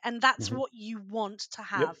 right? And that's Hmm. what you want to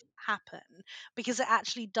have Yep. happen because it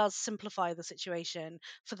actually does simplify the situation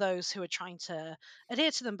for those who are trying to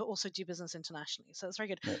adhere to them, but also do business internationally. So it's very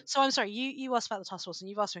good. Yeah. So I'm sorry, you asked about the task force, and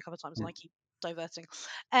you've asked me a couple of times, and Mm, I keep diverting.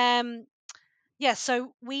 Um, yeah,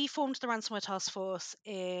 so we formed the ransomware task force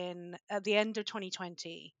in at the end of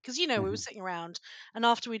 2020 because we were mhm. sitting around, and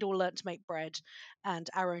after we'd all learnt to make bread and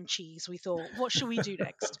our own cheese, we thought, what should we do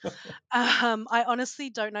next? I honestly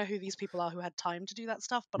don't know who these people are who had time to do that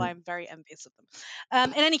stuff, but Mm, I'm very envious of them.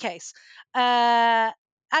 In any case, uh,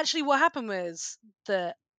 actually, what happened was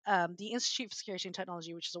that the Institute for Security and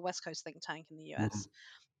Technology, which is a West Coast think tank in the mhm. US,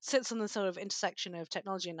 sits on the sort of intersection of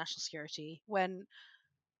technology and national security when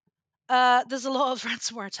there's a lot of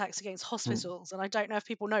ransomware attacks against Mm, hospitals, and I don't know if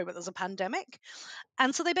people know, but there's a pandemic.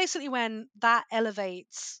 And so they basically went, that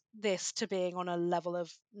elevates this to being on a level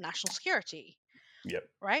of national security, yep.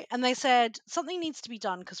 right? And they said something needs to be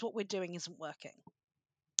done because what we're doing isn't working.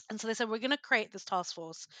 And so they said, we're going to create this task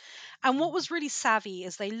force. And what was really savvy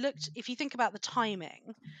is they looked, if you think about the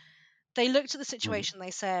timing, they looked at the Mhm. situation,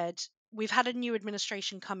 they said, we've had a new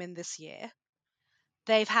administration come in this year.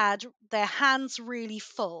 They've had their hands really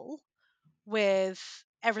full with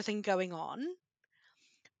everything going on.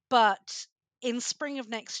 But in spring of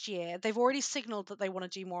next year, they've already signaled that they want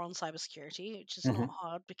to do more on cybersecurity, which is not Mhm.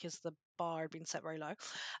 hard because the bar had been set very low.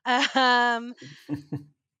 Um,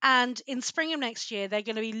 and in spring of next year, they're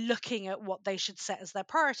going to be looking at what they should set as their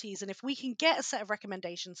priorities. And if we can get a set of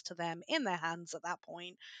recommendations to them in their hands at that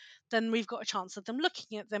point, then we've got a chance of them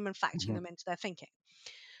looking at them and factoring Mhm. them into their thinking.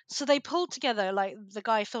 So they pulled together, like the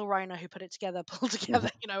guy Phil Reiner who put it together, pulled together,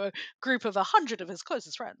 Mhm. a group of 100 of his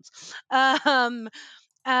closest friends, and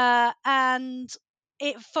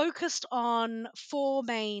it focused on four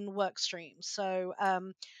main work streams. So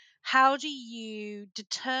how do you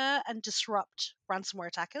deter and disrupt ransomware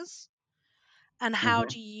attackers? And how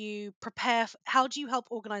Hmm. do you how do you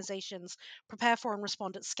help organizations prepare for and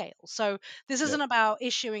respond at scale? So this Yeah. isn't about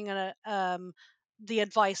issuing the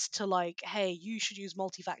advice to like, hey, you should use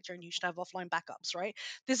multi-factor and you should have offline backups, right?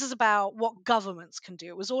 This is about what governments can do.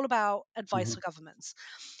 It was all about advice Hmm. for governments.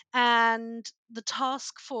 And the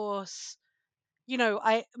task force,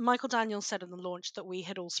 I Michael Daniels said in the launch that we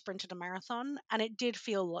had all sprinted a marathon, and it did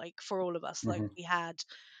feel like for all of us like Hmm. we had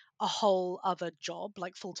a whole other job,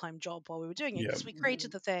 like full-time job while we were doing it, Yeah. because we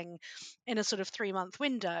created the thing in a sort of 3-month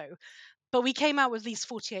window. But we came out with these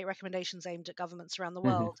 48 recommendations aimed at governments around the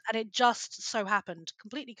Hmm. world, and it just so happened,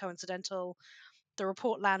 completely coincidental, the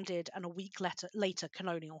report landed, and a week later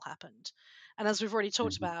Colonial happened. And as we've already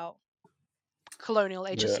talked Hmm. about, Colonial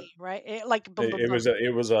Yeah. HSE, right? It like boom, It, boom, it was boom.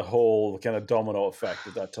 a whole kind of domino effect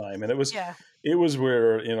at that time, and Yeah, it was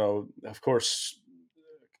where, of course,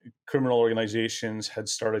 criminal organizations had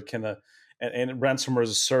started kind of, and ransomware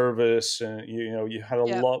as a service, and you had a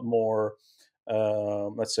yeah, lot more,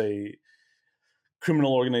 let's say,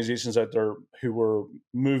 criminal organizations out there who were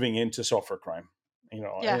moving into software crime,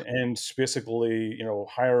 yeah, and basically,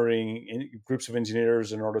 hiring groups of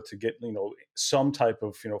engineers in order to get, some type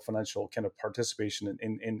of, financial kind of participation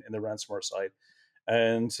in the ransomware side.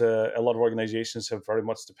 And a lot of organizations have very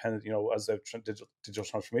much depended, as their digital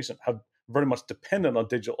transformation, have very much dependent on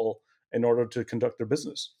digital in order to conduct their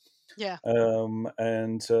business. yeah.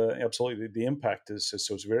 And absolutely, the impact is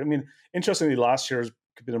so severe. I mean, interestingly, last year has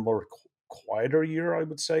been a more quieter year, I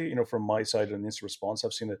would say. From my side in instant response,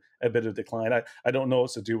 I've seen a bit of decline. I don't know if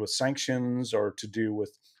it's to do with sanctions or to do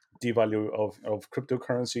with devalue of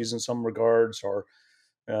cryptocurrencies in some regards,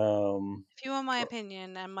 um, If you want my or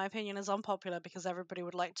opinion, and my opinion is unpopular because everybody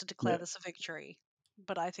would like to declare yeah. this a victory,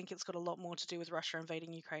 but I think it's got a lot more to do with Russia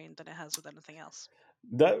invading Ukraine than it has with anything else.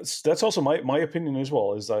 That's also my opinion as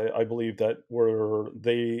well. Is I believe that where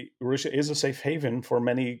Russia is a safe haven for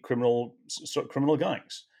many criminal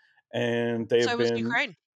gangs, and they have So was been.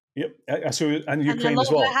 Ukraine. Yep, so and And a Ukraine lot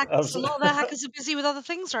as of their well. hackers, a lot of their hackers are busy with other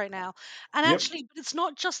things right now. And Yep. actually, but it's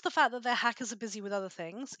not just the fact that their hackers are busy with other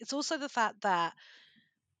things. It's also the fact that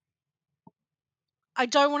I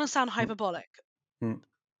don't want to sound Mm, hyperbolic, mm,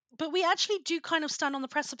 but we actually do kind of stand on the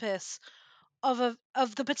precipice of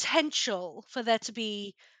the potential for there to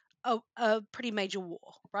be a pretty major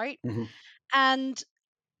war, right? mhm, And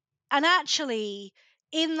and actually,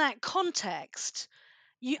 in that context,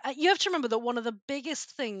 you have to remember that one of the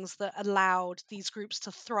biggest things that allowed these groups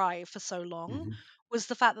to thrive for so long mhm, was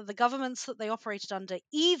the fact that the governments that they operated under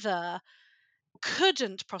either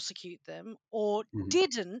couldn't prosecute them or mhm.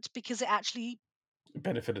 didn't because It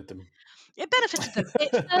benefited them. it benefited them.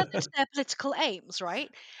 It furthered their political aims, right?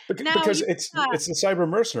 Now Because you it's the cyber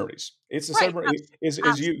mercenaries. It's the right, cyber is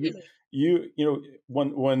absolutely,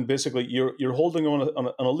 when basically you're holding on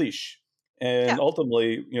on a leash, yeah, and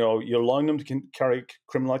ultimately, you're allowing them to carry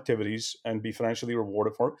criminal activities and be financially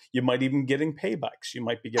rewarded for it. You might even getting paybacks. You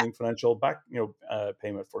might be yeah, getting financial back,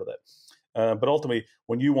 payment for that. But ultimately,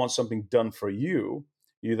 when you want something done for you,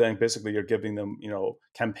 you then basically you're giving them,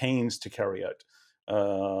 campaigns to carry out.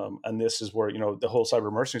 And this is where, the whole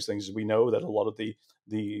cyber mercenaries things is, we know that a lot of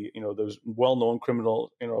those well-known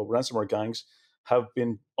criminal, ransomware gangs have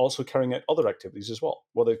been also carrying out other activities as well,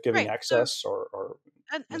 whether giving right. So access or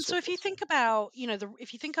and so so if you forth. think about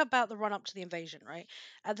if you think about the run up to the invasion, right,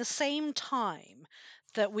 at the same time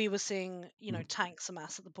that we were seeing Mhm. tanks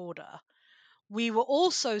amass at the border, we were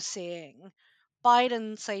also seeing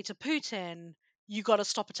Biden say to Putin, you got to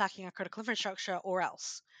stop attacking our critical infrastructure or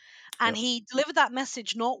else. Yeah. And he delivered that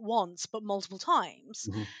message not once, but multiple times.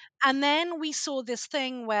 Hmm. And then we saw this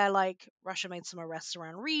thing where, like, Russia made some arrests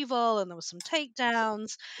around Reval and there was some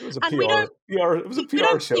takedowns. It was a And we don't. PR. It was a We PR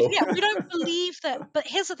don't believe, show. yeah, we don't believe that. But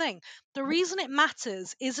here's the thing: the reason it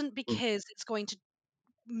matters isn't Mm. because it's going to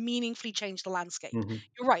meaningfully change the landscape. Mhm.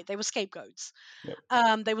 You're right; they were scapegoats. Yep.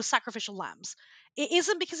 They were sacrificial lambs. It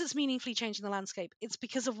isn't because it's meaningfully changing the landscape. It's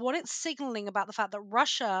because of what it's signaling about the fact that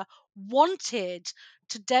Russia wanted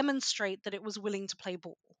to demonstrate that it was willing to play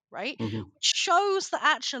ball, right? Mhm. Which shows that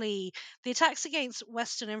actually the attacks against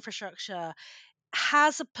Western infrastructure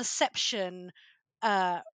has a perception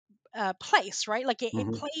uh, place, right? Like it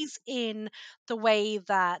Mhm. plays in the way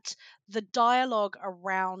that the dialogue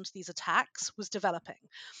around these attacks was developing.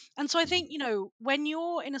 And so I Mhm. think, when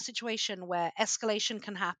you're in a situation where escalation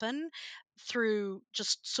can happen through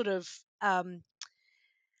just sort of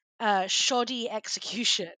shoddy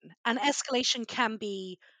execution, and escalation can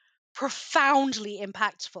be profoundly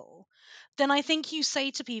impactful, then I think you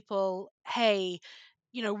say to people, hey,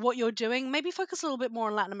 what you're doing, maybe focus a little bit more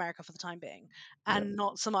on Latin America for the time being, Yeah. and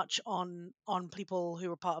not so much on people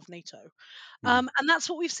who are part of NATO. Hmm. And that's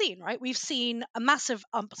what we've seen, right? We've seen a massive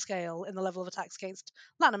upscale in the level of attacks against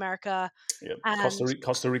Latin America, Yeah. and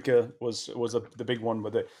Costa Rica was the big one,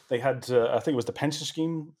 but they had I think it was the pension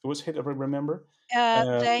scheme that was hit, if I remember.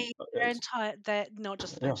 they their It's, entire they're not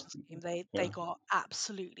just the yeah. pension scheme, they Yeah. got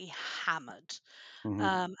absolutely hammered.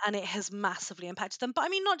 Hmm. And it has massively impacted them. But I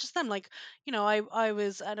mean, not just them. Like, I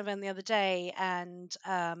was at an event the other day, and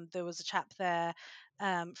there was a chap there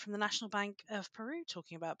from the National Bank of Peru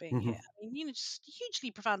talking about being hit. Hmm. I mean, just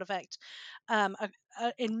hugely profound effect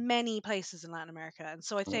in many places in Latin America. And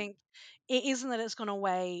so I Yeah. think it isn't that it's gone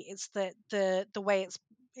away; it's that the way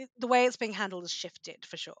it's being handled has shifted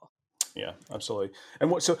for sure. Yeah, absolutely.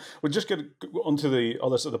 And what? So we'll just get onto the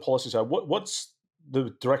other side, the policy side. What's the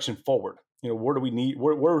direction forward? Where do we need?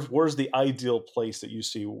 Where's the ideal place that you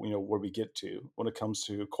see? Where we get to when it comes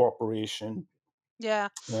to cooperation. Yeah.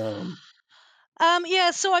 Um, Yeah,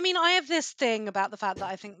 so I mean, I have this thing about the fact that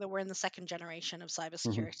I think that we're in the second generation of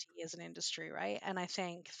mhm, cybersecurity as an industry, right? And I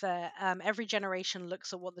think that every generation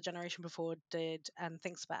looks at what the generation before did and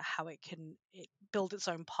thinks about how it build its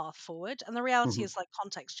own path forward. And the reality mhm, is, like,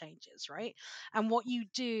 context changes, right? And what you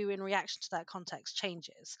do in reaction to that context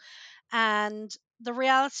changes. And the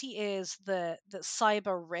reality is that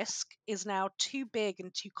cyber risk is now too big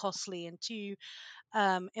and too costly and too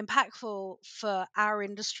impactful for our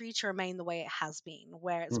industry to remain the way it has been,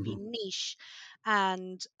 where it's mhm. been niche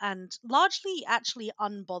and largely actually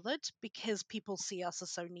unbothered because people see us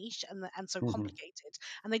as so niche and so Mhm. complicated,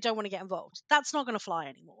 and they don't want to get involved. That's not going to fly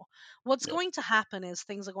anymore. What's Yeah, going to happen is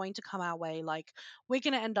things are going to come our way. Like, we're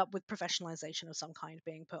going to end up with professionalization of some kind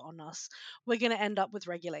being put on us. We're going to end up with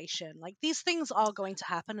regulation. Like, these things are going to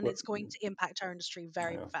happen, and we're, it's going to impact our industry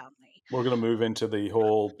very yeah. profoundly. We're going to move into the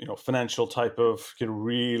whole financial type of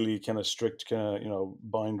really kind of strict kind of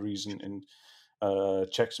boundaries and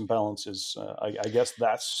checks and balances. I guess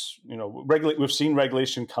that's regulate. We've seen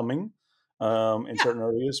regulation coming in Yeah. certain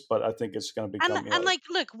areas, but I think it's going to And become and like,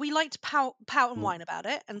 look, we like to pout and mm, whine about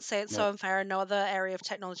it and say it's yeah, so unfair and no other area of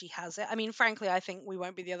technology has it. I mean, frankly, I think we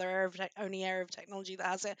won't be the other only area of technology that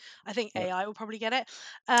has it. I think yeah, AI will probably get it.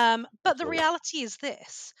 But the absolutely. reality is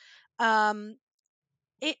this. Um,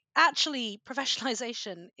 it actually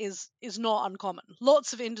professionalization is not uncommon.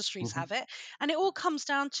 Lots of industries Hmm. have it, and it all comes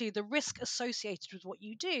down to the risk associated with what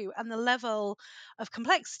you do and the level of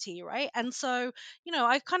complexity, right? And so,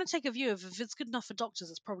 I kind of take a view of, if it's good enough for doctors,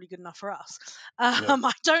 it's probably good enough for us. Yeah.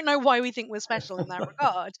 I don't know why we think we're special in that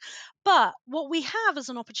regard, but what we have as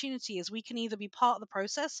an opportunity is we can either be part of the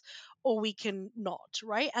process or we can not,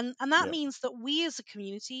 right? And that Yeah. means that we as a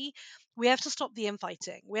community, we have to stop the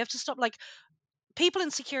infighting. We have to stop, like, people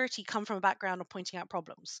in security come from a background of pointing out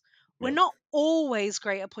problems. We're Yeah. not always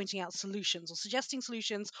great at pointing out solutions or suggesting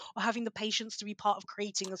solutions or having the patience to be part of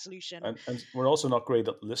creating a solution. And we're also not great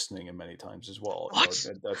at listening in many times as well. What? That's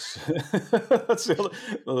that's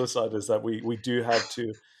the other side, is that we do have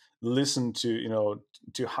to listen to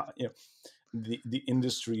the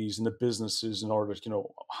industries and the businesses in order to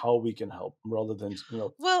how we can help, rather than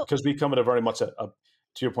Well, because we come at a very much a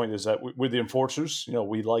to your point, is that we're the enforcers.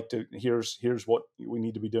 We like to, here's what we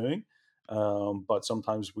need to be doing, but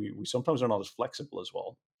sometimes we sometimes are not as flexible as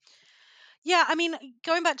well. yeah, I mean,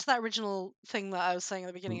 going back to that original thing that I was saying at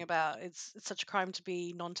the beginning Mm, about it's such a crime to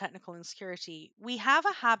be non-technical in security, we have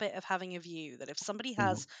a habit of having a view that if somebody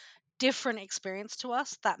mhm, has different experience to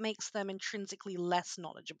us, that makes them intrinsically less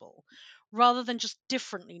knowledgeable rather than just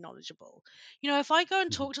differently knowledgeable. If I go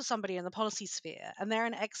and mhm. talk to somebody in the policy sphere and they're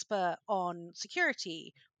an expert on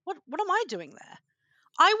security, what am I doing there?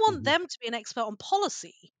 I want Mhm. them to be an expert on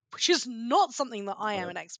policy, which is not something that I am Yeah.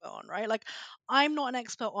 an expert on, right? Like, I'm not an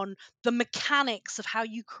expert on the mechanics of how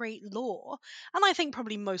you create law. And I think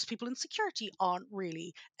probably most people in security aren't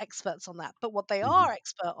really experts on that. But what they Mhm. are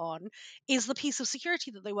expert on is the piece of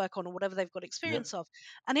security that they work on or whatever they've got Yeah. experience of.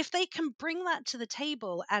 And if they can bring that to the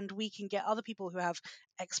table and we can get other people who have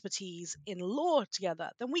expertise in law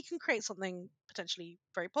together, then we can create something potentially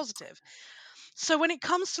very positive. So when it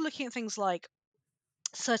comes to looking at things like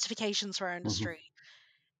certifications for our Mhm. industry,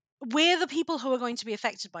 we're the people who are going to be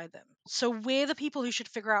affected by them. So we're the people who should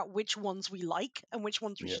figure out which ones we like and which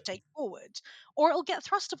ones we Yeah. should take forward, or it'll get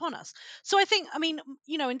thrust upon us. So I think, I mean,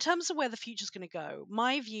 in terms of where the future's going to go,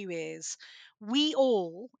 my view is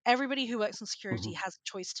everybody who works in security Mhm. has a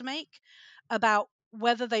choice to make about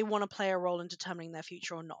whether they want to play a role in determining their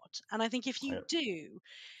future or not. And I think if you Yeah. do,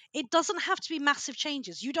 it doesn't have to be massive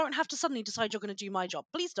changes. You don't have to suddenly decide you're going to do my job.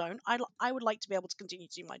 Please don't. I would like to be able to continue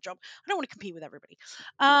to do my job. I don't want to compete with everybody.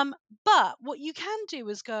 Um, but what you can do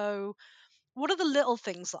is go, what are the little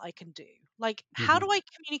things that I can do? Like, how do Hmm. I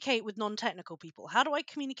communicate with non-technical people? How do I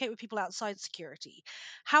communicate with people outside security?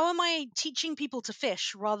 How am I teaching people to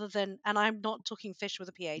fish rather than, and I'm not talking fish with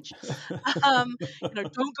a ph,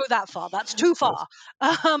 don't go that far. That's too Yes. far.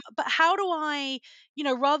 But how do I,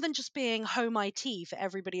 rather than just being home IT for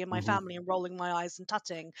everybody in my Hmm. family and rolling my eyes and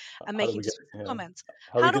tutting and How do making we get? dismissive Yeah. comments,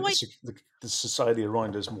 How do we how get do I the society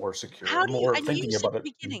around us more secure, how do you more and you thinking said about at it?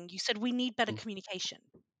 the beginning, you said we need better communication.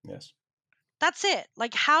 Yes. That's it.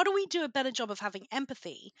 Like, how do we do a better job of having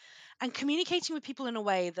empathy and communicating with people in a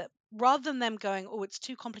way that rather than them going, oh, it's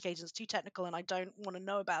too complicated, it's too technical, and I don't want to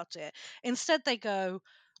know about it, instead they go,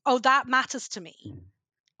 oh, that matters to me. Mhm.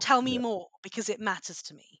 Tell me Yeah. more because it matters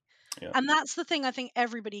to me. Yeah. And that's the thing I think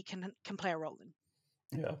everybody can play a role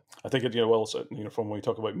in. Yeah. I think it, also, from when we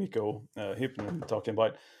talk about Miko Hipman talking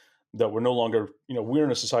about that we're no longer, we're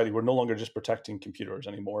in a society, we're no longer just protecting computers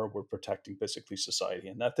anymore. We're protecting basically society.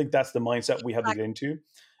 And I think that's the mindset we have to Like, get into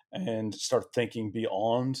and start thinking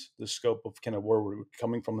beyond the scope of kind of where we're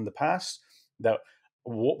coming from in the past, that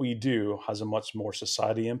what we do has a much more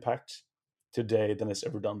society impact today than it's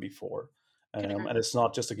ever done before. could agree And more. it's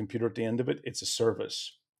not just a computer at the end of it, it's a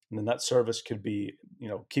service. And then that service could be,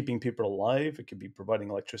 keeping people alive. It could be providing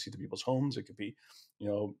electricity to people's homes. It could be, you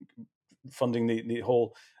know, funding the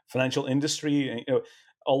whole financial industry. And,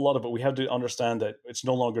 a lot of it, we have to understand that it's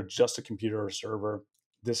no longer just a computer or server.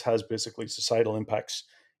 This has basically societal impacts.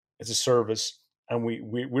 It's a service, and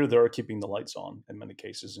we're there keeping the lights on in many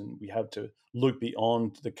cases, and we have to look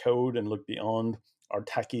beyond the code and look beyond our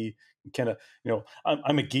tacky kind of.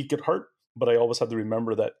 I'm a geek at heart, but I always have to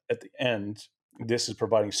remember that at the end, this is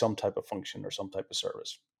providing some type of function or some type of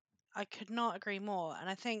service. I could not agree more. And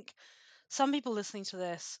I think some people listening to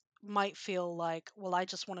this might feel like, well, I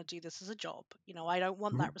just want to do this as a job. I don't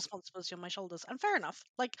want Mhm. that responsibility on my shoulders. And fair enough.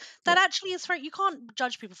 Like, that Yeah. actually is fair. You can't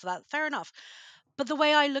judge people for that. Fair enough. But the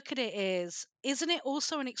way I look at it is, isn't it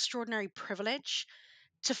also an extraordinary privilege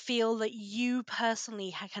to feel that you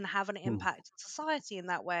personally can have an Mm. impact on society in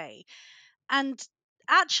that way? And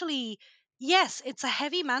actually, yes, it's a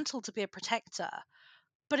heavy mantle to be a protector,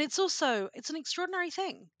 but it's an extraordinary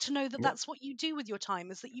thing to know that Yeah. that's what you do with your time,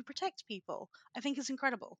 is that you protect people. I think is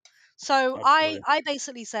incredible. So I Absolutely. I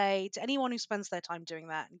basically say to anyone who spends their time doing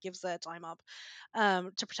that and gives their time up,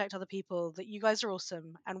 to protect other people, that you guys are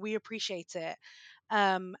awesome and we appreciate it.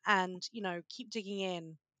 And keep digging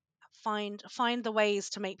in, find the ways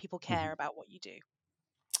to make people care Mhm. about what you do.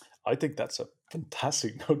 I think that's a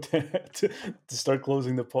fantastic note to start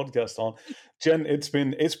closing the podcast on. Jen, it's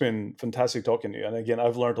been fantastic talking to you, and again,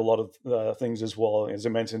 I've learned a lot of things as well. As I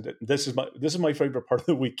mentioned, this is my favorite part of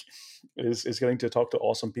the week is getting to talk to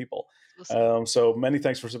awesome people. Awesome. So many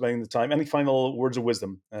thanks for spending the time. Any final words of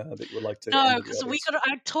wisdom that you would like to No, end with the because audience?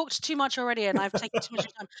 I talked too much already and I've taken too much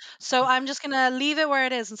of your time. So I'm just gonna leave it where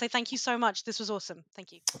it is and say thank you so much. This was awesome.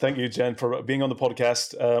 Thank you. Thank you, Jen, for being on the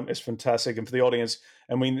podcast. It's fantastic, and for the audience.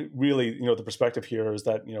 I mean, really, the perspective here is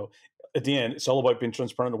that at the end, it's all about being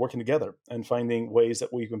transparent and working together and finding ways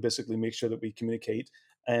that we can basically make sure that we communicate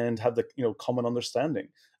and have the common understanding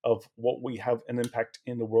of what we have an impact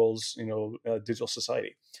in the world's digital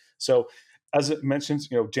society. So, as it mentions,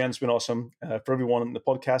 Jen's been awesome. For everyone on the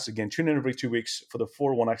podcast, again, tune in every 2 weeks for the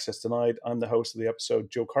 401 Access Denied. I'm the host of the episode,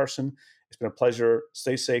 Joe Carson. It's been a pleasure.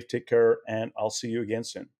 Stay safe, take care, and I'll see you again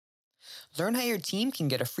soon. Learn how your team can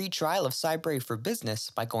get a free trial of Cybrary for Business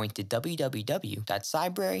by going to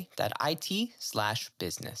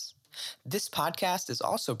www.cybrary.it/business. This podcast is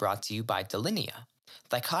also brought to you by Delinea.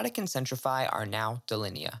 Thycotic and Centrify are now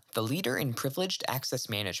Delinea, the leader in privileged access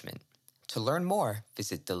management. To learn more,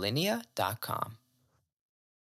 visit delinea.com.